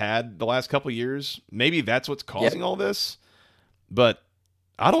they have had the last couple of years. Maybe that's what's causing all this. But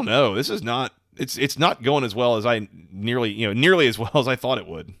I don't know. This is not it's not going as well as nearly as well as I thought it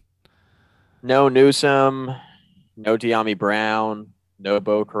would. No Newsome, no De'Ami Brown, no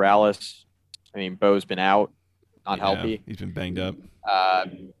Bo Corrales. I mean, Bo's been out, not healthy. He's been banged up.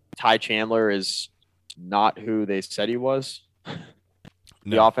 Ty Chandler is not who they said he was.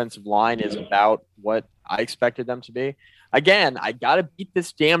 No. The offensive line is about what I expected them to be. Again, I got to beat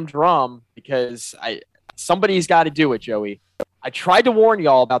this damn drum because somebody's got to do it, Joey. I tried to warn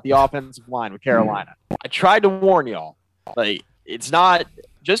y'all about the offensive line with Carolina. I tried to warn y'all. Like, it's not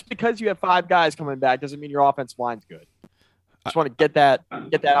just because you have 5 guys coming back doesn't mean your offensive line's good. I just want to get that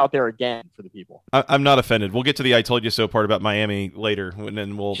out there again for the people. I'm not offended. We'll get to the "I told you so" part about Miami later, and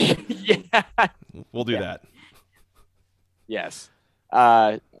then we'll we'll do that. Yes.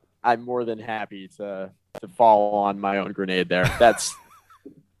 I'm more than happy to fall on my own grenade there. That's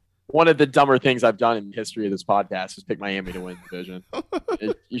one of the dumber things I've done in the history of this podcast is pick Miami to win the division.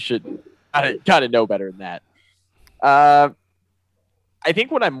 You should gotta know better than that. I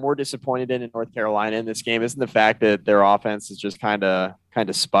think what I'm more disappointed in North Carolina in this game isn't the fact that their offense is just kind of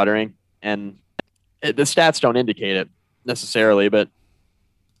sputtering, and the stats don't indicate it necessarily, but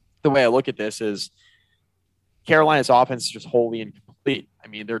the way I look at this is Carolina's offense is just wholly incomplete. I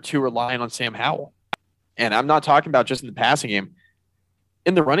mean, they're too reliant on Sam Howell. And I'm not talking about just in the passing game,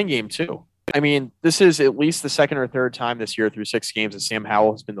 in the running game too. I mean, this is at least the second or third time this year through 6 games that Sam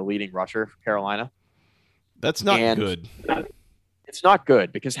Howell has been the leading rusher for Carolina. That's not good. It's not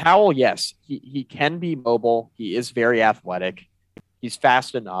good because Howell, yes, he can be mobile. He is very athletic. He's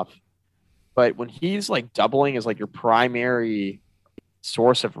fast enough. But when he's like doubling as like your primary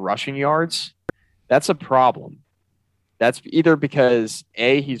source of rushing yards, that's a problem. That's either because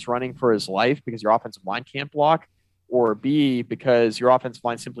A, he's running for his life because your offensive line can't block, or B, because your offensive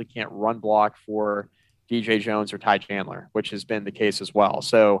line simply can't run block for DJ Jones or Ty Chandler, which has been the case as well.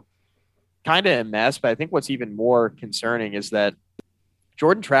 So kind of a mess, but I think what's even more concerning is that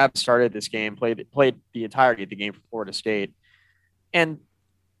Jordan Travis started this game, played the entirety of the game for Florida State. And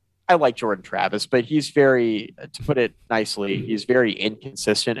I like Jordan Travis, but he's very, to put it nicely, he's very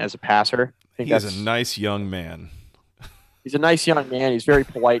inconsistent as a passer. I think He's a nice young man. He's a nice young man. He's very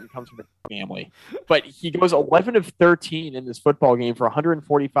polite and comes from a family. But he goes 11 of 13 in this football game for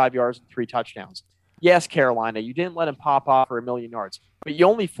 145 yards and 3 touchdowns. Yes, Carolina, you didn't let him pop off for 1,000,000 yards, but you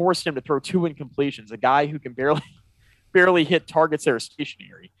only forced him to throw 2 incompletions, a guy who can barely hit targets that are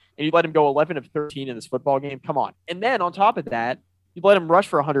stationary. And you let him go 11 of 13 in this football game. Come on. And then on top of that, you let him rush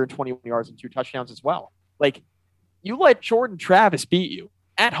for 121 yards and 2 touchdowns as well. Like, you let Jordan Travis beat you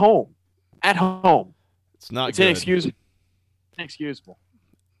at home. At home. It's good. Inexcusable. Inexcusable.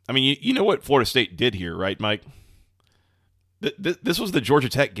 I mean, you know what Florida State did here, right, Mike? This was the Georgia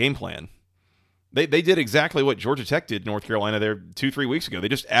Tech game plan. They did exactly what Georgia Tech did in North Carolina there 2-3 weeks ago. They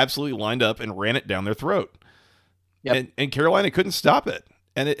just absolutely lined up and ran it down their throat. Yep. And Carolina couldn't stop it.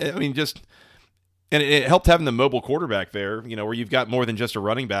 And it helped having the mobile quarterback there, you know, where you've got more than just a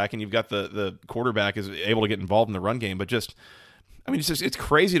running back and you've got the quarterback is able to get involved in the run game. But just, I mean, it's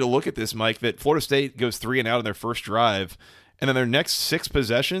crazy to look at this, Mike, that Florida State goes 3 and out in their first drive. And then their next 6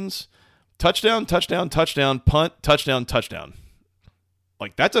 possessions, touchdown, touchdown, touchdown, punt, touchdown, touchdown.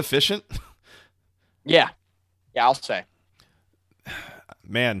 Like, that's efficient. Yeah. Yeah, I'll say.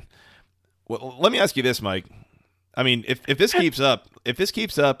 Man, well, let me ask you this, Mike. I mean, if this keeps up,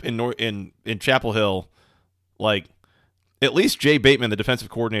 in Chapel Hill, like, at least Jay Bateman, the defensive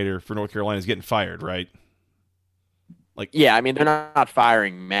coordinator for North Carolina, is getting fired, right? Like, yeah, I mean, they're not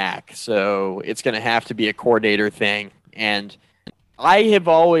firing Mac, so it's going to have to be a coordinator thing. And I have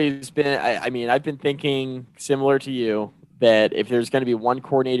always been, I've been thinking similar to you that if there's going to be one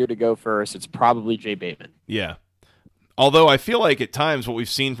coordinator to go first, it's probably Jay Bateman. Yeah. Although I feel like at times what we've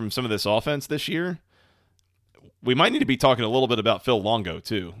seen from some of this offense this year, we might need to be talking a little bit about Phil Longo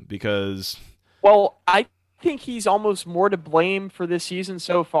too, because... Well, I think he's almost more to blame for this season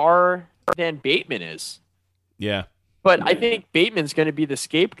so far than Bateman is. Yeah. But I think Bateman's going to be the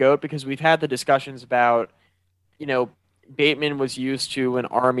scapegoat because we've had the discussions about, you know, Bateman was used to an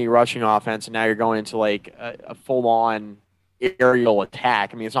Army rushing offense, and now you're going into like a full-on aerial attack.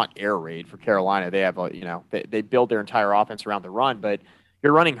 I mean, it's not air raid for Carolina. They have, they build their entire offense around the run, but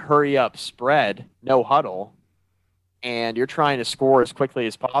you're running hurry-up spread, no huddle, and you're trying to score as quickly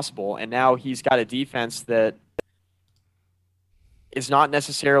as possible. And now he's got a defense that is not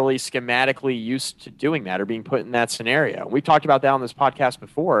necessarily schematically used to doing that or being put in that scenario. We've talked about that on this podcast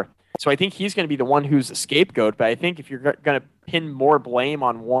before. So I think he's going to be the one who's the scapegoat. But I think if you're going to pin more blame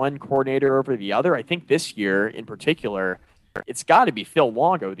on one coordinator over the other, I think this year in particular, it's got to be Phil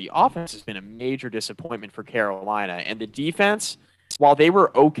Longo. The offense has been a major disappointment for Carolina. And the defense, while they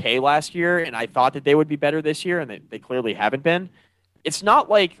were okay last year, and I thought that they would be better this year, and they clearly haven't been, it's not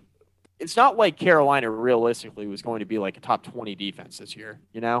like Carolina realistically was going to be like a top 20 defense this year.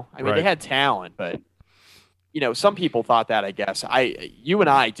 You know, I mean, They had talent, but some people thought that. I guess you and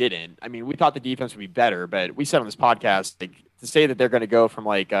I didn't. I mean, we thought the defense would be better, but we said on this podcast to say that they're going to go from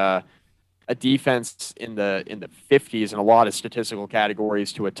like a defense in the 50s in a lot of statistical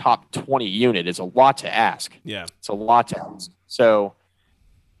categories to a top 20 unit is a lot to ask. Yeah, it's a lot to ask. So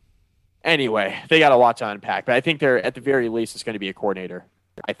anyway, they got a lot to unpack, but I think they're at the very least it's going to be a coordinator.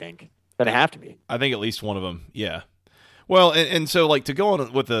 I think going to have to be. I think at least one of them. Yeah. Well, and so like to go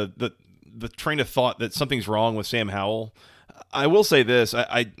on with the train of thought that something's wrong with Sam Howell, I will say this.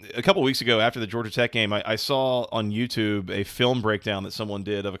 I a couple of weeks ago after the Georgia Tech game, I saw on YouTube a film breakdown that someone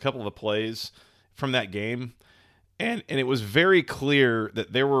did of a couple of the plays from that game, and it was very clear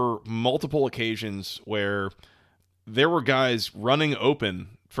that there were multiple occasions where there were guys running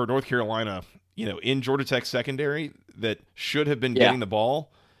open for North Carolina, in Georgia Tech secondary that should have been getting the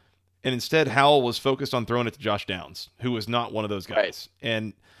ball, and instead Howell was focused on throwing it to Josh Downs, who was not one of those guys. Right.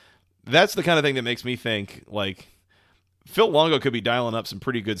 And that's the kind of thing that makes me think, like, Phil Longo could be dialing up some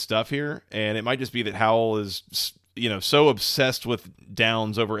pretty good stuff here, and it might just be that Howell is, so obsessed with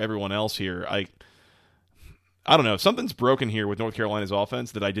Downs over everyone else here. I don't know. Something's broken here with North Carolina's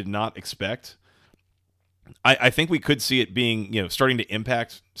offense that I did not expect. I think we could see it being, starting to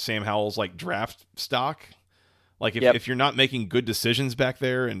impact Sam Howell's, like, draft stock. Like, if you're not making good decisions back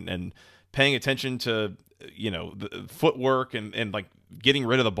there and paying attention to, the footwork and like, getting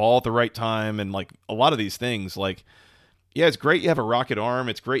rid of the ball at the right time and, like, a lot of these things, like, yeah, it's great you have a rocket arm.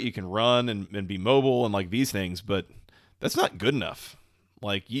 It's great you can run and be mobile and, like, these things, but that's not good enough.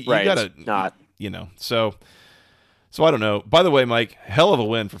 Like, you got to not, so I don't know. By the way, Mike, hell of a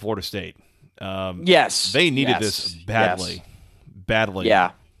win for Florida State. Yes. They needed this badly. Yes. Badly.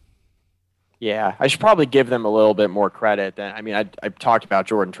 Yeah. Yeah. I should probably give them a little bit more credit. I talked about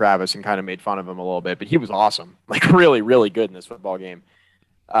Jordan Travis and kind of made fun of him a little bit, but he was awesome. Like, really, really good in this football game.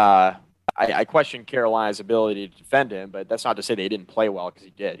 I question Carolina's ability to defend him, but that's not to say they didn't play well, because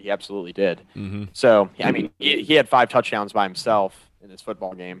he did. He absolutely did. Mm-hmm. So, I mean, he had 5 touchdowns by himself in this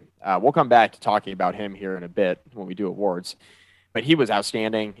football game. We'll come back to talking about him here in a bit when we do awards. But he was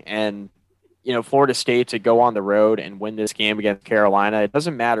outstanding. And, Florida State to go on the road and win this game against Carolina, it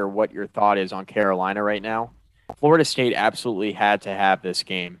doesn't matter what your thought is on Carolina right now. Florida State absolutely had to have this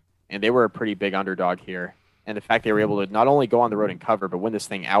game. And they were a pretty big underdog here. And the fact they were able to not only go on the road and cover, but win this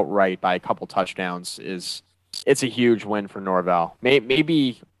thing outright by a couple touchdowns it's a huge win for Norvell.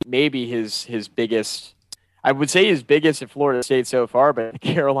 Maybe his biggest, I would say his biggest at Florida State so far, but the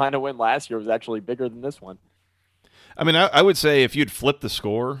Carolina win last year was actually bigger than this one. I mean, I would say if you'd flipped the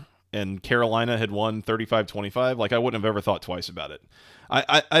score and Carolina had won 35-25, like I wouldn't have ever thought twice about it.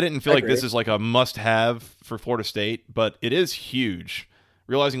 I didn't feel like this is like a must-have for Florida State, but it is huge.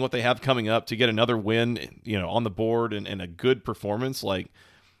 Realizing what they have coming up to get another win, on the board and a good performance, like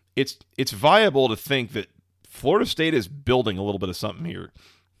it's viable to think that Florida State is building a little bit of something here.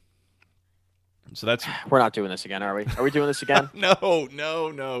 So we're not doing this again, are we? Are we doing this again? No,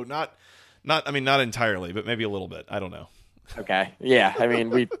 not. I mean, not entirely, but maybe a little bit. I don't know. Okay, yeah. I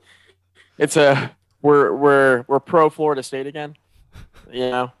mean, we're pro Florida State again.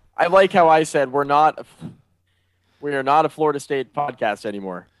 I like how I said we are not a Florida State podcast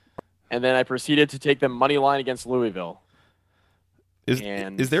anymore. And then I proceeded to take them money line against Louisville.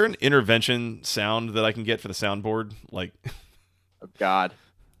 Is there an intervention sound that I can get for the soundboard? Like, oh God.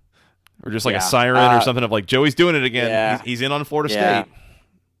 Or just like a siren or something of like, Joey's doing it again. Yeah. He's in on Florida State.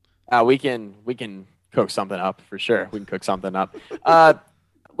 We can cook something up for sure. We can cook something up.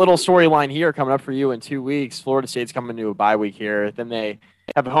 Little storyline here coming up for you in 2 weeks. Florida State's coming to a bye week here. Then they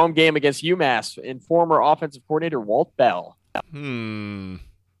have a home game against UMass and former offensive coordinator Walt Bell.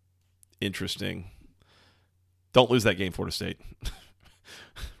 Interesting. Don't lose that game, Florida State.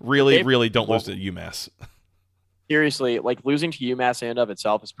 really don't lose to UMass. Seriously, like losing to UMass in and of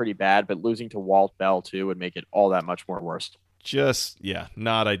itself is pretty bad, but losing to Walt Bell too would make it all that much more worse.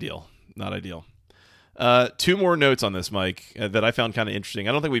 Not ideal. Not ideal. 2 more notes on this, Mike, that I found kind of interesting.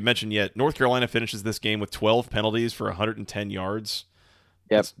 I don't think we've mentioned yet. North Carolina finishes this game with 12 penalties for 110 yards.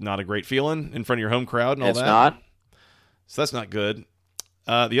 Yep. That's not a great feeling in front of your home crowd and all that. It's not. So that's not good.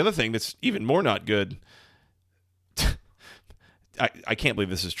 The other thing that's even more not good, I can't believe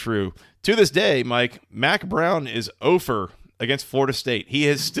this is true. To this day, Mike, Mac Brown is 0 against Florida State. He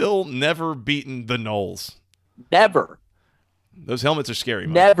has still never beaten the Noles. Never. Those helmets are scary,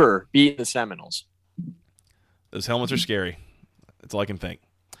 Mike. Never beaten the Seminoles. Those helmets are scary. That's all I can think.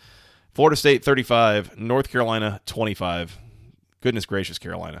 Florida State 35, North Carolina 25. Goodness gracious,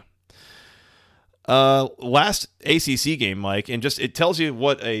 Carolina. Last ACC game, Mike, and just it tells you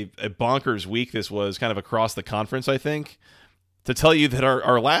what a bonkers week this was kind of across the conference, I think. To tell you that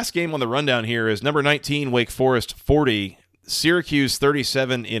our last game on the rundown here is number 19, Wake Forest 40, Syracuse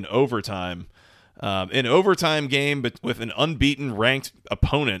 37 in overtime. An overtime game, but with an unbeaten ranked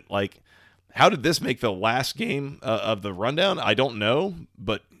opponent. Like, how did this make the last game of the rundown? I don't know,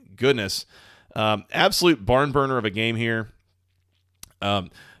 but goodness. Absolute barn burner of a game here.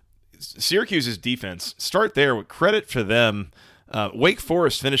 Syracuse's defense, start there with credit for them. Wake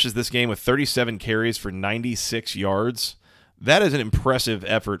Forest finishes this game with 37 carries for 96 yards. That is an impressive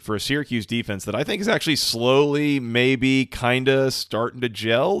effort for a Syracuse defense that I think is actually slowly, maybe kind of starting to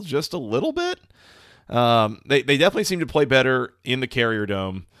gel just a little bit. They definitely seem to play better in the Carrier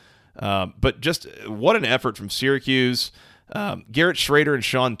Dome. But just what an effort from Syracuse. Garrett Schrader and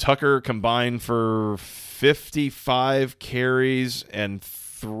Sean Tucker combined for 55 carries and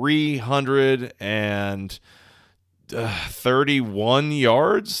 331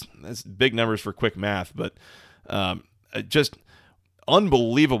 yards. That's big numbers for quick math, but just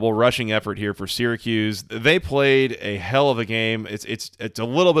unbelievable rushing effort here for Syracuse. They played a hell of a game. It's a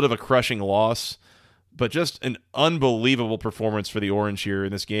little bit of a crushing loss, but just an unbelievable performance for the Orange here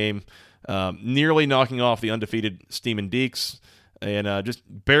in this game. Nearly knocking off the undefeated Steeman Deeks and just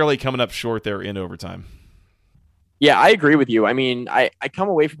barely coming up short there in overtime. Yeah, I agree with you. I mean, I come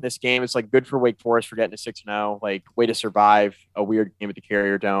away from this game. It's like good for Wake Forest for getting to 6-0, like way to survive a weird game at the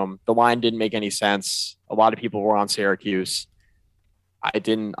Carrier Dome. The line didn't make any sense. A lot of people were on Syracuse. I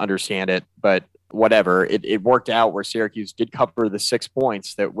didn't understand it, but whatever. It worked out where Syracuse did cover the 6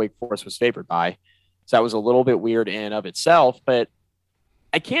 points that Wake Forest was favored by. So that was a little bit weird in and of itself, but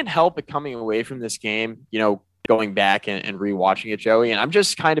I can't help but coming away from this game, going back and rewatching it, Joey, and I'm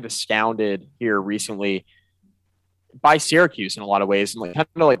just kind of astounded here recently by Syracuse in a lot of ways and kind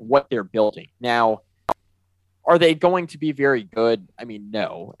of like what they're building. Now, are they going to be very good? I mean,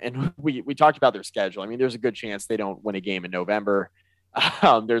 no. And we talked about their schedule. I mean, there's a good chance they don't win a game in November.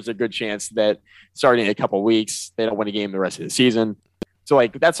 there's a good chance that starting in a couple of weeks, they don't win a game the rest of the season. So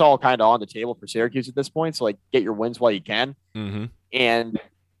like that's all kind of on the table for Syracuse at this point. So like get your wins while you can. Mm-hmm. And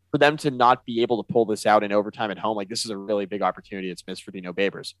for them to not be able to pull this out in overtime at home, like this is a really big opportunity that's missed for Dino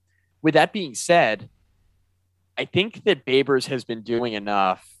Babers. With that being said, I think that Babers has been doing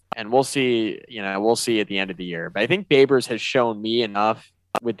enough, and we'll see, we'll see at the end of the year. But I think Babers has shown me enough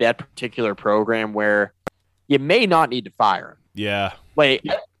with that particular program where you may not need to fire him. Yeah. Like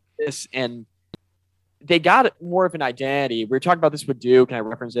this, and they got more of an identity. We were talking about this with Duke, and I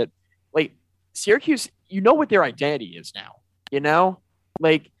referenced it. Like Syracuse, you know what their identity is now.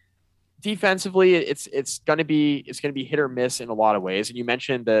 Like defensively, it's gonna be hit or miss in a lot of ways. And you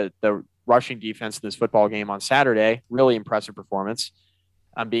mentioned the rushing defense in this football game on Saturday, really impressive performance.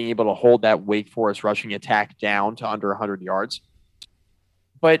 Being able to hold that Wake Forest rushing attack down to under 100 yards.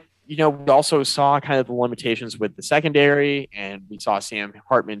 But we also saw kind of the limitations with the secondary, and we saw Sam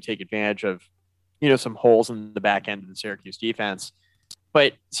Hartman take advantage of some holes in the back end of the Syracuse defense.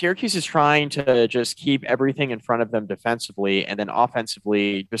 But Syracuse is trying to just keep everything in front of them defensively, and then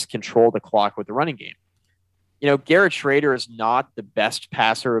offensively just control the clock with the running game. Garrett Schrader is not the best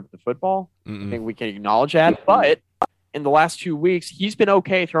passer of the football. I think we can acknowledge that. But in the last 2 weeks, he's been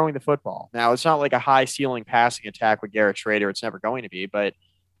okay throwing the football. Now, it's not like a high ceiling passing attack with Garrett Schrader. It's never going to be, but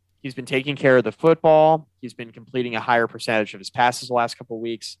he's been taking care of the football. He's been completing a higher percentage of his passes the last couple of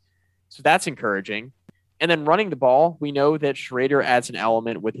weeks. So that's encouraging. And then running the ball, we know that Schrader adds an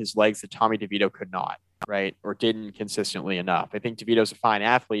element with his legs that Tommy DeVito could not, right? Or didn't consistently enough. I think DeVito's a fine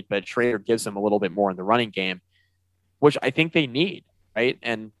athlete, but Schrader gives them a little bit more in the running game, which I think they need, right?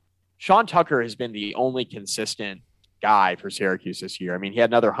 And Sean Tucker has been the only consistent guy for Syracuse this year. I mean, he had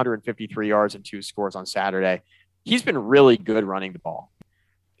another 153 yards and 2 scores on Saturday. He's been really good running the ball.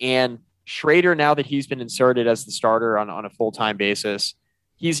 And Schrader, now that he's been inserted as the starter on a full-time basis,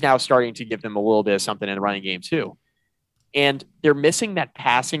 he's now starting to give them a little bit of something in the running game too. And they're missing that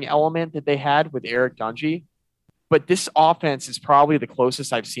passing element that they had with Eric Dungey. But this offense is probably the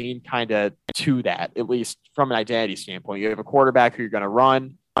closest I've seen kind of to that, at least from an identity standpoint. You have a quarterback who you're going to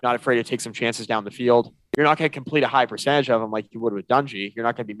run, not afraid to take some chances down the field. You're not going to complete a high percentage of them like you would with Dungey. You're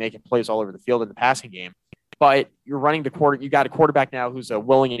not going to be making plays all over the field in the passing game. But you're running you got a quarterback now who's a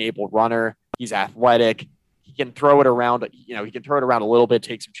willing and able runner. He's athletic. He can throw it around, he can throw it around a little bit,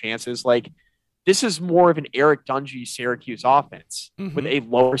 take some chances. Like this is more of an Eric Dungey Syracuse offense with a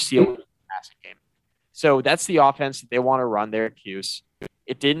lower ceiling passing game. So that's the offense that they want to run there at Cuse.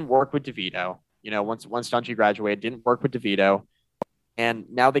 It didn't work with DeVito. Once Dungey graduated, it didn't work with DeVito. And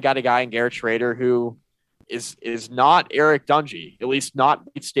now they got a guy in Garrett Schrader who is not Eric Dungey, at least not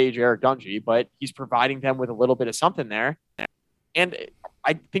late stage Eric Dungey, but he's providing them with a little bit of something there. And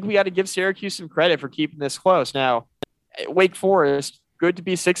I think we got to give Syracuse some credit for keeping this close. Now, Wake Forest, good to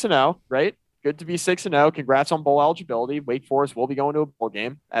be 6-0, right? Good to be 6-0. Congrats on bowl eligibility. Wake Forest will be going to a bowl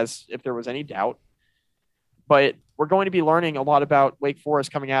game, as if there was any doubt. But we're going to be learning a lot about Wake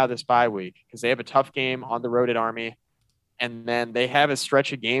Forest coming out of this bye week because they have a tough game on the road at Army. And then they have a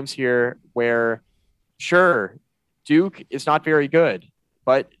stretch of games here where, sure, Duke is not very good,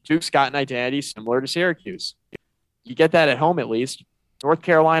 but Duke's got an identity similar to Syracuse. You get that at home at least. North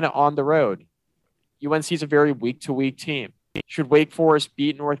Carolina on the road. UNC is a very week-to-week team. Should Wake Forest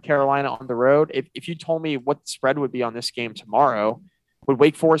beat North Carolina on the road? If you told me what the spread would be on this game tomorrow, would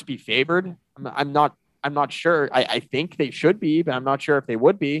Wake Forest be favored? I'm not sure. I think they should be, but I'm not sure if they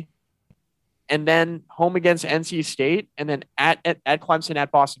would be. And then home against NC State, and then at Clemson,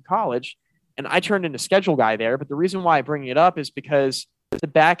 at Boston College. And I turned into schedule guy there, but the reason why I bring it up is because the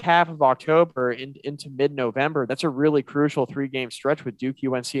back half of October into mid-November, that's a really crucial 3-game stretch with Duke,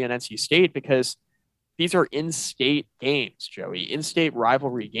 UNC, and NC State because these are in-state games, Joey, in-state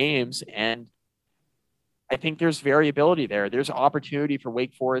rivalry games. And I think there's variability there. There's opportunity for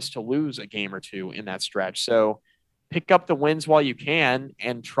Wake Forest to lose a game or two in that stretch. So pick up the wins while you can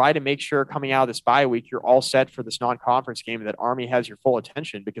and try to make sure coming out of this bye week, you're all set for this non-conference game that Army has your full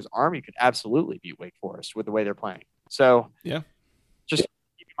attention because Army could absolutely beat Wake Forest with the way they're playing. So yeah, just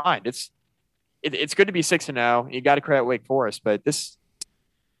keep in mind, it's good to be 6-0. You got to credit Wake Forest, but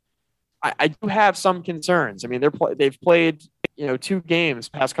I do have some concerns. I mean, they've played 2 games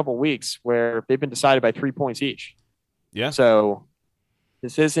past couple of weeks where they've been decided by 3 points each. Yeah. So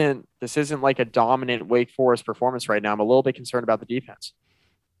this isn't like a dominant Wake Forest performance right now. I'm a little bit concerned about the defense.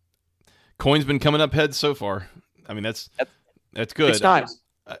 Coin's been coming up heads so far. I mean, that's good. It's nice.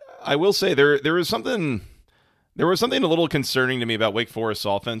 I will say there was something a little concerning to me about Wake Forest's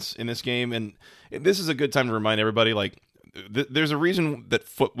offense in this game, and this is a good time to remind everybody, like, there's a reason that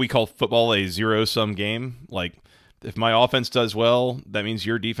we call football a zero-sum game. Like, If my offense does well, that means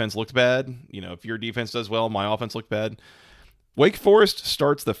your defense looked bad. If your defense does well, my offense looked bad. Wake Forest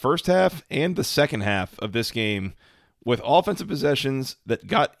starts the first half and the second half of this game with offensive possessions that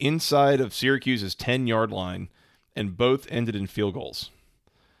got inside of Syracuse's 10-yard line, and both ended in field goals.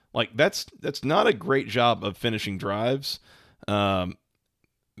 Like, that's not a great job of finishing drives.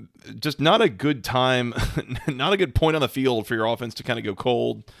 Just not a good time, not a good point on the field for your offense to kind of go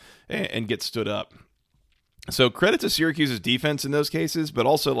cold and get stood up. So credit to Syracuse's defense in those cases, but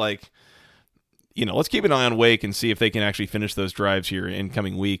also let's keep an eye on Wake and see if they can actually finish those drives here in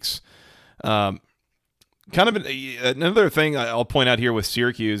coming weeks. Kind of another thing I'll point out here with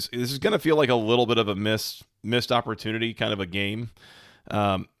Syracuse, this is going to feel like a little bit of a missed opportunity kind of a game.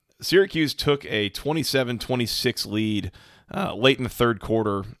 Syracuse took a 27-26 lead late in the third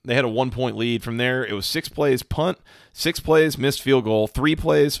quarter. They had a 1-point lead. From there, it was 6 plays punt, 6 plays missed field goal, 3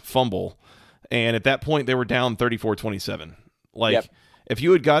 plays fumble. And at that point, they were down 34-27. If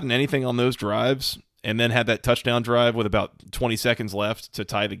you had gotten anything on those drives and then had that touchdown drive with about 20 seconds left to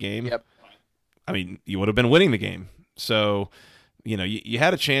tie the game, Yep. I mean, you would have been winning the game. So, you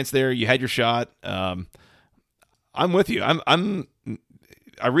had a chance there. You had your shot. I'm with you.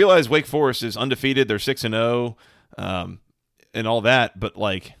 I realize Wake Forest is undefeated. They're 6-0, and all that. But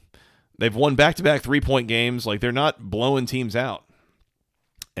they've won back-to-back 3-point games. They're not blowing teams out.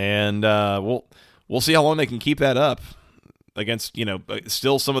 And we'll see how long they can keep that up against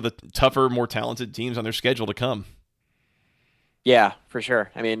still some of the tougher, more talented teams on their schedule to come. Yeah, for sure.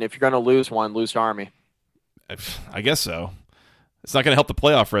 I mean, if you're going to lose one, lose to Army. I guess so. It's not going to help the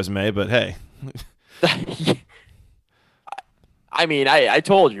playoff resume, but hey. I mean, I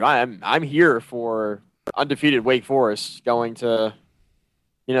told you I'm here for undefeated Wake Forest going to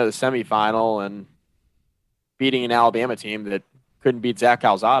the semifinal and beating an Alabama team that couldn't beat Zach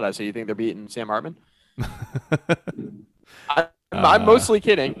Calzada. So you think they're beating Sam Hartman? I'm mostly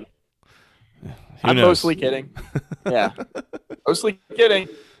kidding. I'm mostly kidding. Yeah. Mostly kidding.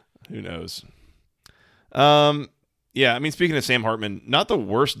 Who knows? Yeah, I mean, speaking of Sam Hartman, not the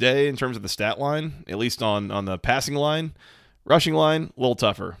worst day in terms of the stat line, at least on the passing line. Rushing line, a little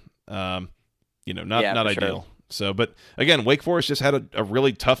tougher. Not ideal. Sure. So, but again, Wake Forest just had a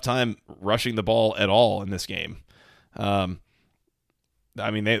really tough time rushing the ball at all in this game. I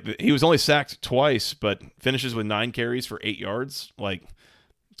mean, he was only sacked twice, but finishes with 9 carries for 8 yards.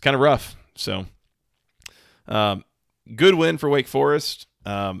 It's kind of rough. So, good win for Wake Forest.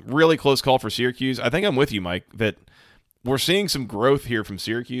 Really close call for Syracuse. I think I'm with you, Mike, that we're seeing some growth here from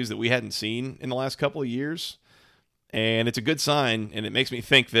Syracuse that we hadn't seen in the last couple of years. And it's a good sign, and it makes me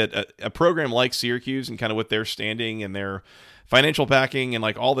think that a program like Syracuse and kind of with their standing and their financial backing and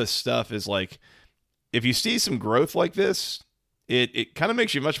all this stuff is if you see some growth like this, it kind of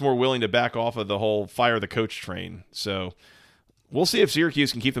makes you much more willing to back off of the whole fire the coach train. So we'll see if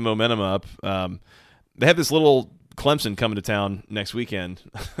Syracuse can keep the momentum up. They have this little Clemson coming to town next weekend.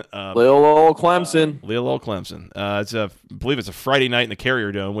 Little old Clemson. I believe it's a Friday night in the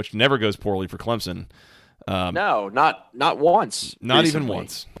Carrier Dome, which never goes poorly for Clemson. No, not once. Not recently. even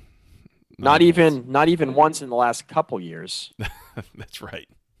once. Not even once in the last couple years. That's right.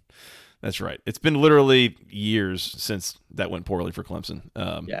 It's been literally years since that went poorly for Clemson.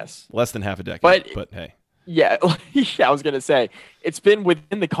 Yes. Less than half a decade. But hey. Yeah, I was going to say, it's been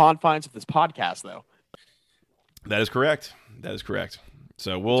within the confines of this podcast, though. That is correct.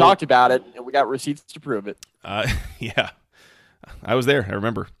 So we'll talked about it, and we got receipts to prove it. Yeah. I was there. I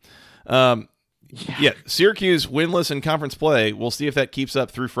remember. Yeah, Syracuse winless in conference play. We'll see if that keeps up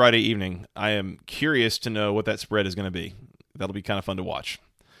through Friday evening. I am curious to know what that spread is going to be. That'll be kind of fun to watch.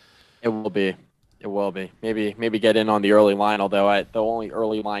 It will be. Maybe get in on the early line, although the only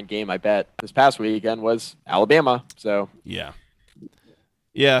early line game I bet this past weekend was Alabama. So Yeah,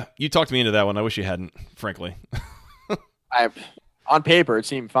 you talked me into that one. I wish you hadn't, frankly. On paper, it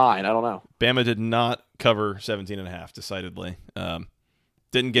seemed fine. I don't know. Bama did not cover 17.5, decidedly.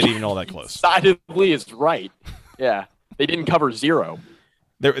 Didn't get even all that close. Decidedly is right. Yeah. They didn't cover 0.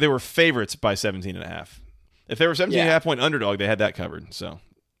 They were favorites by 17.5. If they were 17.5 point underdog, they had that covered. So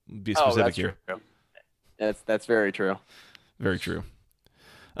be specific here. True. That's very true. Very true.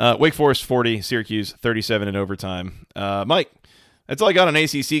 Wake Forest 40, Syracuse 37 in overtime. Mike, that's all I got on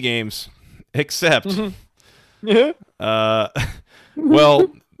ACC games, except, well,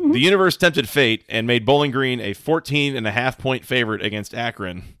 the universe tempted fate and made Bowling Green a 14.5 point favorite against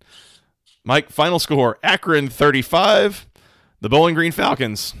Akron. Mike, final score, Akron 35, the Bowling Green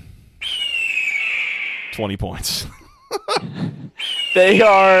Falcons 20 points. They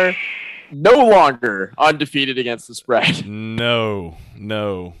are no longer undefeated against the spread. No,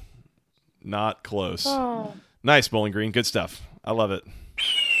 not close. Nice, Bowling Green. Good stuff. I love it.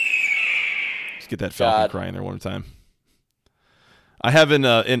 Let's get that Falcon cry in there one more time. I have in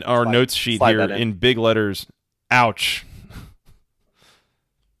our notes sheet here in big letters, ouch.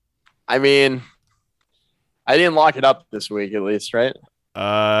 I mean, I didn't lock it up this week at least, right?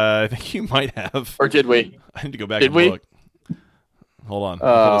 I think you might have. Or did we? I need to go back and look. Hold on.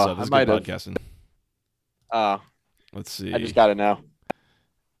 I'll pull this up. This is good podcasting. Let's see. I just got to know.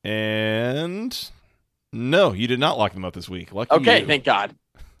 And no, you did not lock them up this week. Lucky okay, you. Thank God.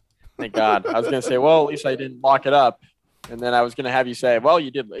 Thank God. I was going to say, well, at least I didn't lock it up. And then I was going to have you say, well,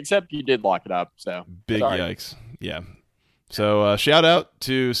 you did, except you did lock it up. So big yikes. Yeah. So shout out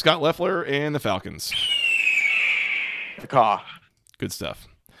to Scott Leffler and the Falcons. Good stuff.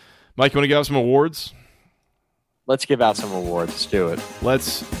 Mike, you want to give out some awards? Let's give out some awards. Let's do it.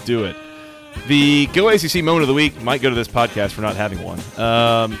 Let's do it. The Go ACC moment of the week might go to this podcast for not having one.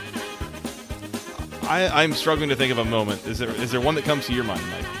 I'm struggling to think of a moment. Is there one that comes to your mind,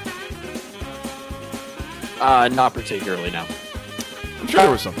 Mike? Not particularly, no. I'm sure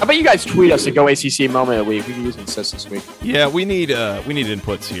there was something. How about you guys tweet us a Go ACC moment of the week? We can use an assist this week. Yeah, we need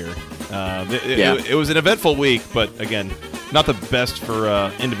inputs here. It was an eventful week, but again, not the best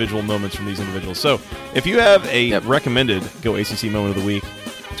for individual moments from these individuals. So if you have a recommended Go ACC moment of the week,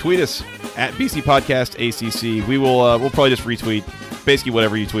 tweet us at BC Podcast ACC. We'll probably just retweet basically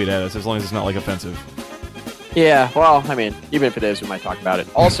whatever you tweet at us, as long as it's not like offensive. Yeah, well, I mean, even if it is, we might talk about it.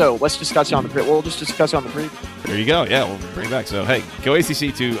 Also, let's discuss it on the pre. We'll just discuss it on the pre. There you go. Yeah, we'll bring it back. So, hey, Go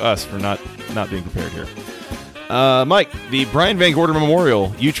ACC to us for not being prepared here. Mike, the Brian Van Gorder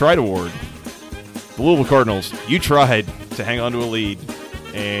Memorial You Tried Award. The Louisville Cardinals, you tried to hang on to a lead,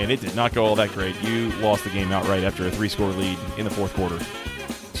 and it did not go all that great. You lost the game outright after a 3-score lead in the fourth quarter.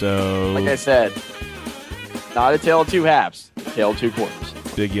 So, like I said, not a tale of two halves, a tale of two quarters.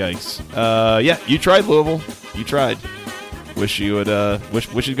 Big yikes. Yeah, you tried, Louisville. You tried. Wish you had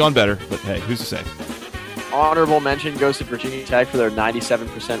wish you'd gone better, but hey, who's to say? Honorable mention goes to Virginia Tech for their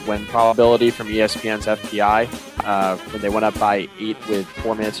 97% win probability from ESPN's FPI when they went up by 8 with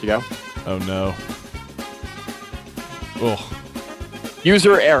 4 minutes to go. Oh no. Oh.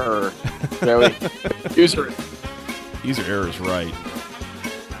 User error. Joey. User error is right.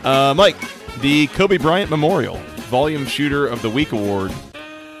 Mike, the Kobe Bryant Memorial Volume Shooter of the Week Award.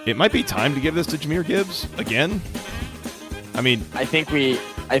 It might be time to give this to Jahmyr Gibbs again. I mean, I think we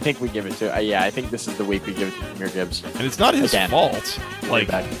give it to. I think this is the week we give it to Jahmyr Gibbs. And it's not his fault. Like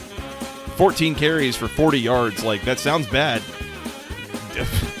 14 carries for 40 yards. Like that sounds bad.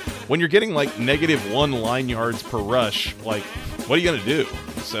 When you're getting like -1 line yards per rush, like what are you gonna do?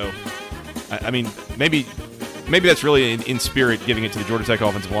 So, I mean, maybe that's really in spirit giving it to the Georgia Tech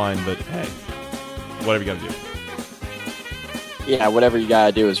offensive line. But hey, whatever you got to do. Yeah, whatever you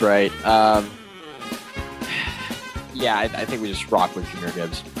gotta do is right. Yeah, I think we just rock with Jahmyr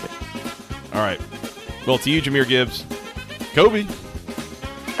Gibbs. All right. Well, to you, Jahmyr Gibbs. Kobe.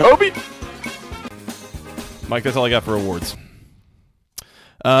 Mike, that's all I got for awards.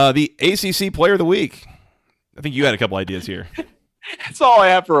 The ACC Player of the Week. I think you had a couple ideas here. That's all I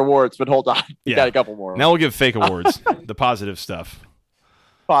have for awards, but hold on. You got a couple more. Now we'll give fake awards. The positive stuff.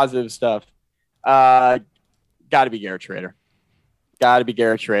 Positive stuff. Got to be Garrett Schrader.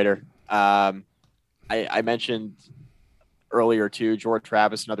 I mentioned earlier, too, George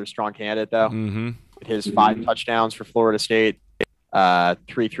Travis, another strong candidate, though. Mm-hmm. His 5 touchdowns for Florida State,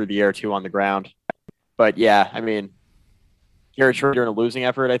 3 through the air, 2 on the ground. But, yeah, I mean, Garrett Schrader in a losing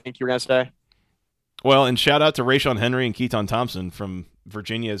effort, I think you were going to say. Well, and shout out to Rayshon Henry and Keaton Thompson from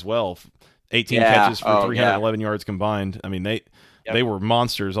Virginia as well. 18 catches for 311 yards combined. I mean, they were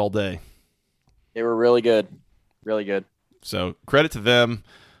monsters all day. They were really good. Really good. So credit to them.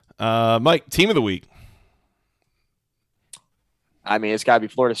 Mike, team of the week. I mean, it's got to be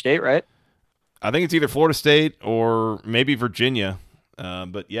Florida State, right? I think it's either Florida State or maybe Virginia.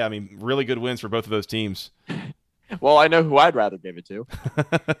 But, yeah, I mean, really good wins for both of those teams. Well, I know who I'd rather give it to.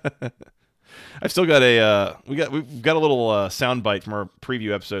 I've still got we've got a little soundbite from our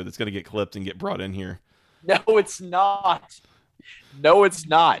preview episode that's going to get clipped and get brought in here. No, it's not. No, it's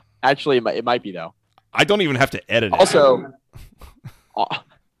not. Actually, it might be, though. I don't even have to edit it. Also,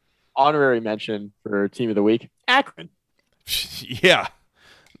 honorary mention for team of the week, Akron. Yeah.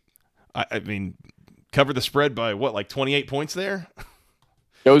 I mean, cover the spread by what, like 28 points there?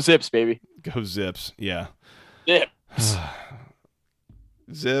 Go Zips, baby. Go Zips, yeah. Zips.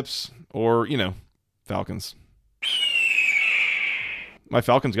 Zips or, Falcons. My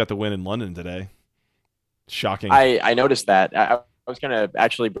Falcons got the win in London today. Shocking. I noticed that. I was going to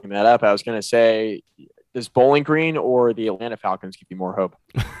actually bring that up. I was going to say, does Bowling Green or the Atlanta Falcons give you more hope?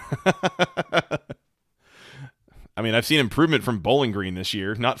 I mean, I've seen improvement from Bowling Green this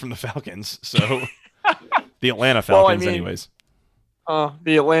year, not from the Falcons. So the Atlanta Falcons, anyways.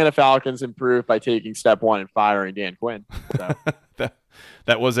 The Atlanta Falcons improved by taking step one and firing Dan Quinn. So.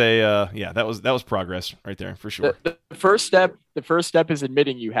 that was that was progress right there for sure. The first step is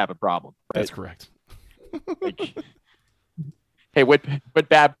admitting you have a problem. Right? That's correct. Like, hey, Whit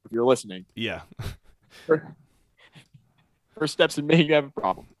Bab, if you're listening. Yeah. First step's admitting you have a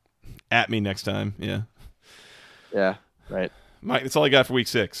problem. At me next time. Yeah. Yeah. Right. Mike, that's all I got for week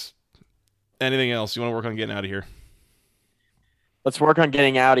 6. Anything else you want to work on getting out of here? Let's work on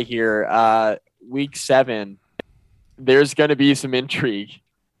getting out of here. Week 7, there's going to be some intrigue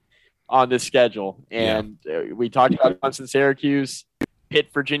on this schedule. And we talked about Clemson, Syracuse,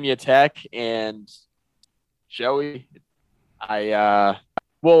 Pitt, Virginia Tech, and Joey.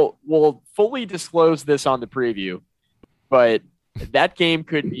 We'll fully disclose this on the preview, but that game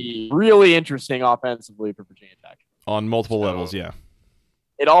could be really interesting offensively for Virginia Tech. On multiple levels, yeah.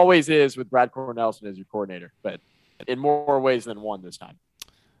 It always is with Brad Cornelsen as your coordinator, but in more ways than one this time.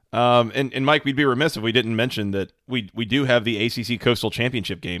 And Mike, we'd be remiss if we didn't mention that we do have the ACC Coastal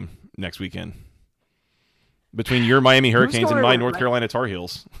Championship game next weekend between your Miami Hurricanes and my North Carolina Tar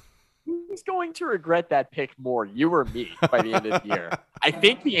Heels. Who's going to regret that pick more, you or me, by the end of the year? I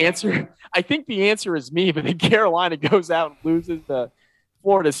think the answer is me, but then Carolina goes out and loses to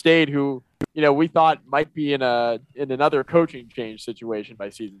Florida State, who we thought might be in another coaching change situation by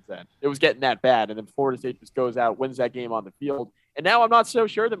season's end. It was getting that bad, and then Florida State just goes out, wins that game on the field. And now I'm not so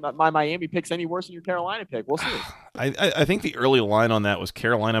sure that my Miami pick's any worse than your Carolina pick. We'll see. I think the early line on that was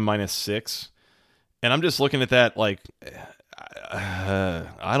Carolina -6, and I'm just looking at that like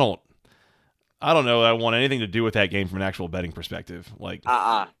I don't know that I want anything to do with that game from an actual betting perspective. Like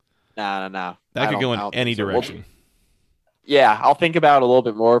no. That could go in any direction. Yeah, I'll think about it a little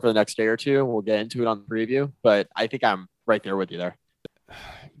bit more for the next day or two. We'll get into it on the preview, but I think I'm right there with you there.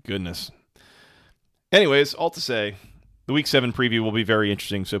 Goodness. Anyways, all to say, the Week 7 preview will be very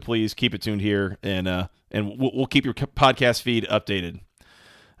interesting, so please keep it tuned here, and we'll keep your podcast feed updated.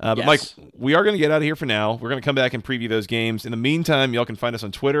 But yes. Mike, we are going to get out of here for now. We're going to come back and preview those games. In the meantime, y'all can find us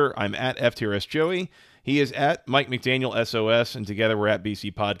on Twitter. I'm at FTRSJoey. He is at Mike McDaniel SOS, and together we're at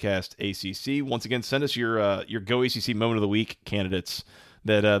BC Podcast ACC. Once again, send us your Go ACC Moment of the Week candidates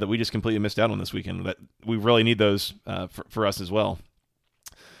that we just completely missed out on this weekend. That we really need those for us as well.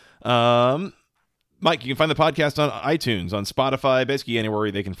 Mike, you can find the podcast on iTunes, on Spotify, basically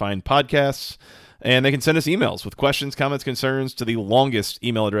anywhere they can find podcasts. And they can send us emails with questions, comments, concerns to the longest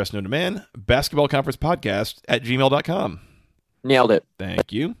email address known to man, basketballconferencepodcast@gmail.com. Nailed it.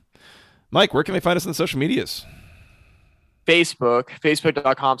 Thank you. Mike, where can they find us on the social medias?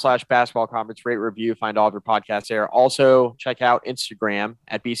 Facebook.com/basketballconference, rate, review, find all of your podcasts there. Also, check out Instagram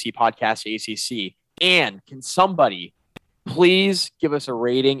at BC Podcast ACC. And can somebody please give us a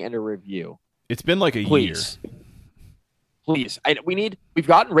rating and a review? It's been like a year. Please. We've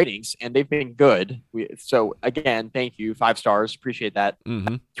gotten ratings and they've been good. So again, thank you. 5 stars. Appreciate that.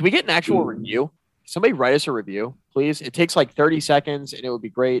 Mm-hmm. Can we get an actual review? Somebody write us a review, please. It takes like 30 seconds and it would be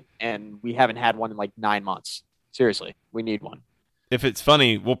great. And we haven't had one in like 9 months. Seriously, we need one. If it's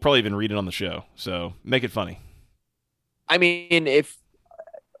funny, we'll probably even read it on the show. So make it funny. I mean,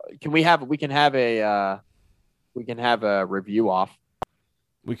 we can have a review off.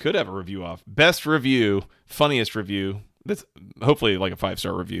 We could have a review off. Best review, funniest review. That's hopefully like a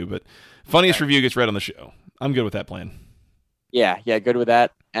 5-star review, but funniest review gets read on the show. I'm good with that plan. Yeah, good with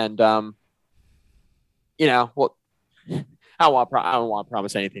that. And well, I don't want to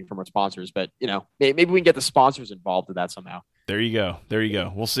promise anything from our sponsors, but maybe we can get the sponsors involved with that somehow. There you go.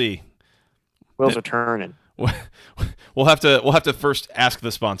 We'll see. Wheels are turning. We'll have to first ask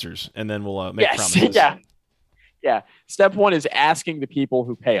the sponsors, and then we'll make promises. Yeah. Step 1 is asking the people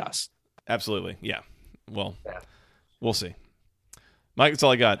who pay us. Absolutely. Yeah. Well, we'll see. Mike, that's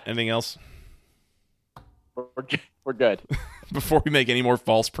all I got. Anything else? We're good. Before we make any more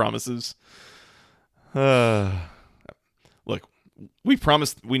false promises. Look, we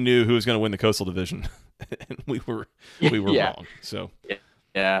promised we knew who was going to win the Coastal Division, and we were wrong. So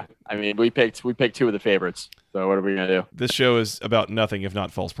yeah, I mean, we picked 2 of the favorites. So what are we going to do? This show is about nothing if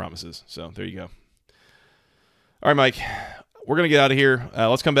not false promises. So there you go. All right, Mike, we're going to get out of here.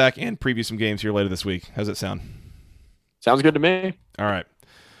 Let's come back and preview some games here later this week. How's that sound? Sounds good to me. All right.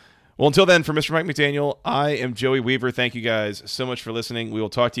 Well, until then, for Mr. Mike McDaniel, I am Joey Weaver. Thank you guys so much for listening. We will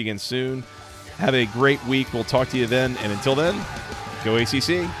talk to you again soon. Have a great week. We'll talk to you then. And until then, go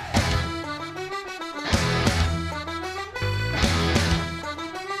ACC.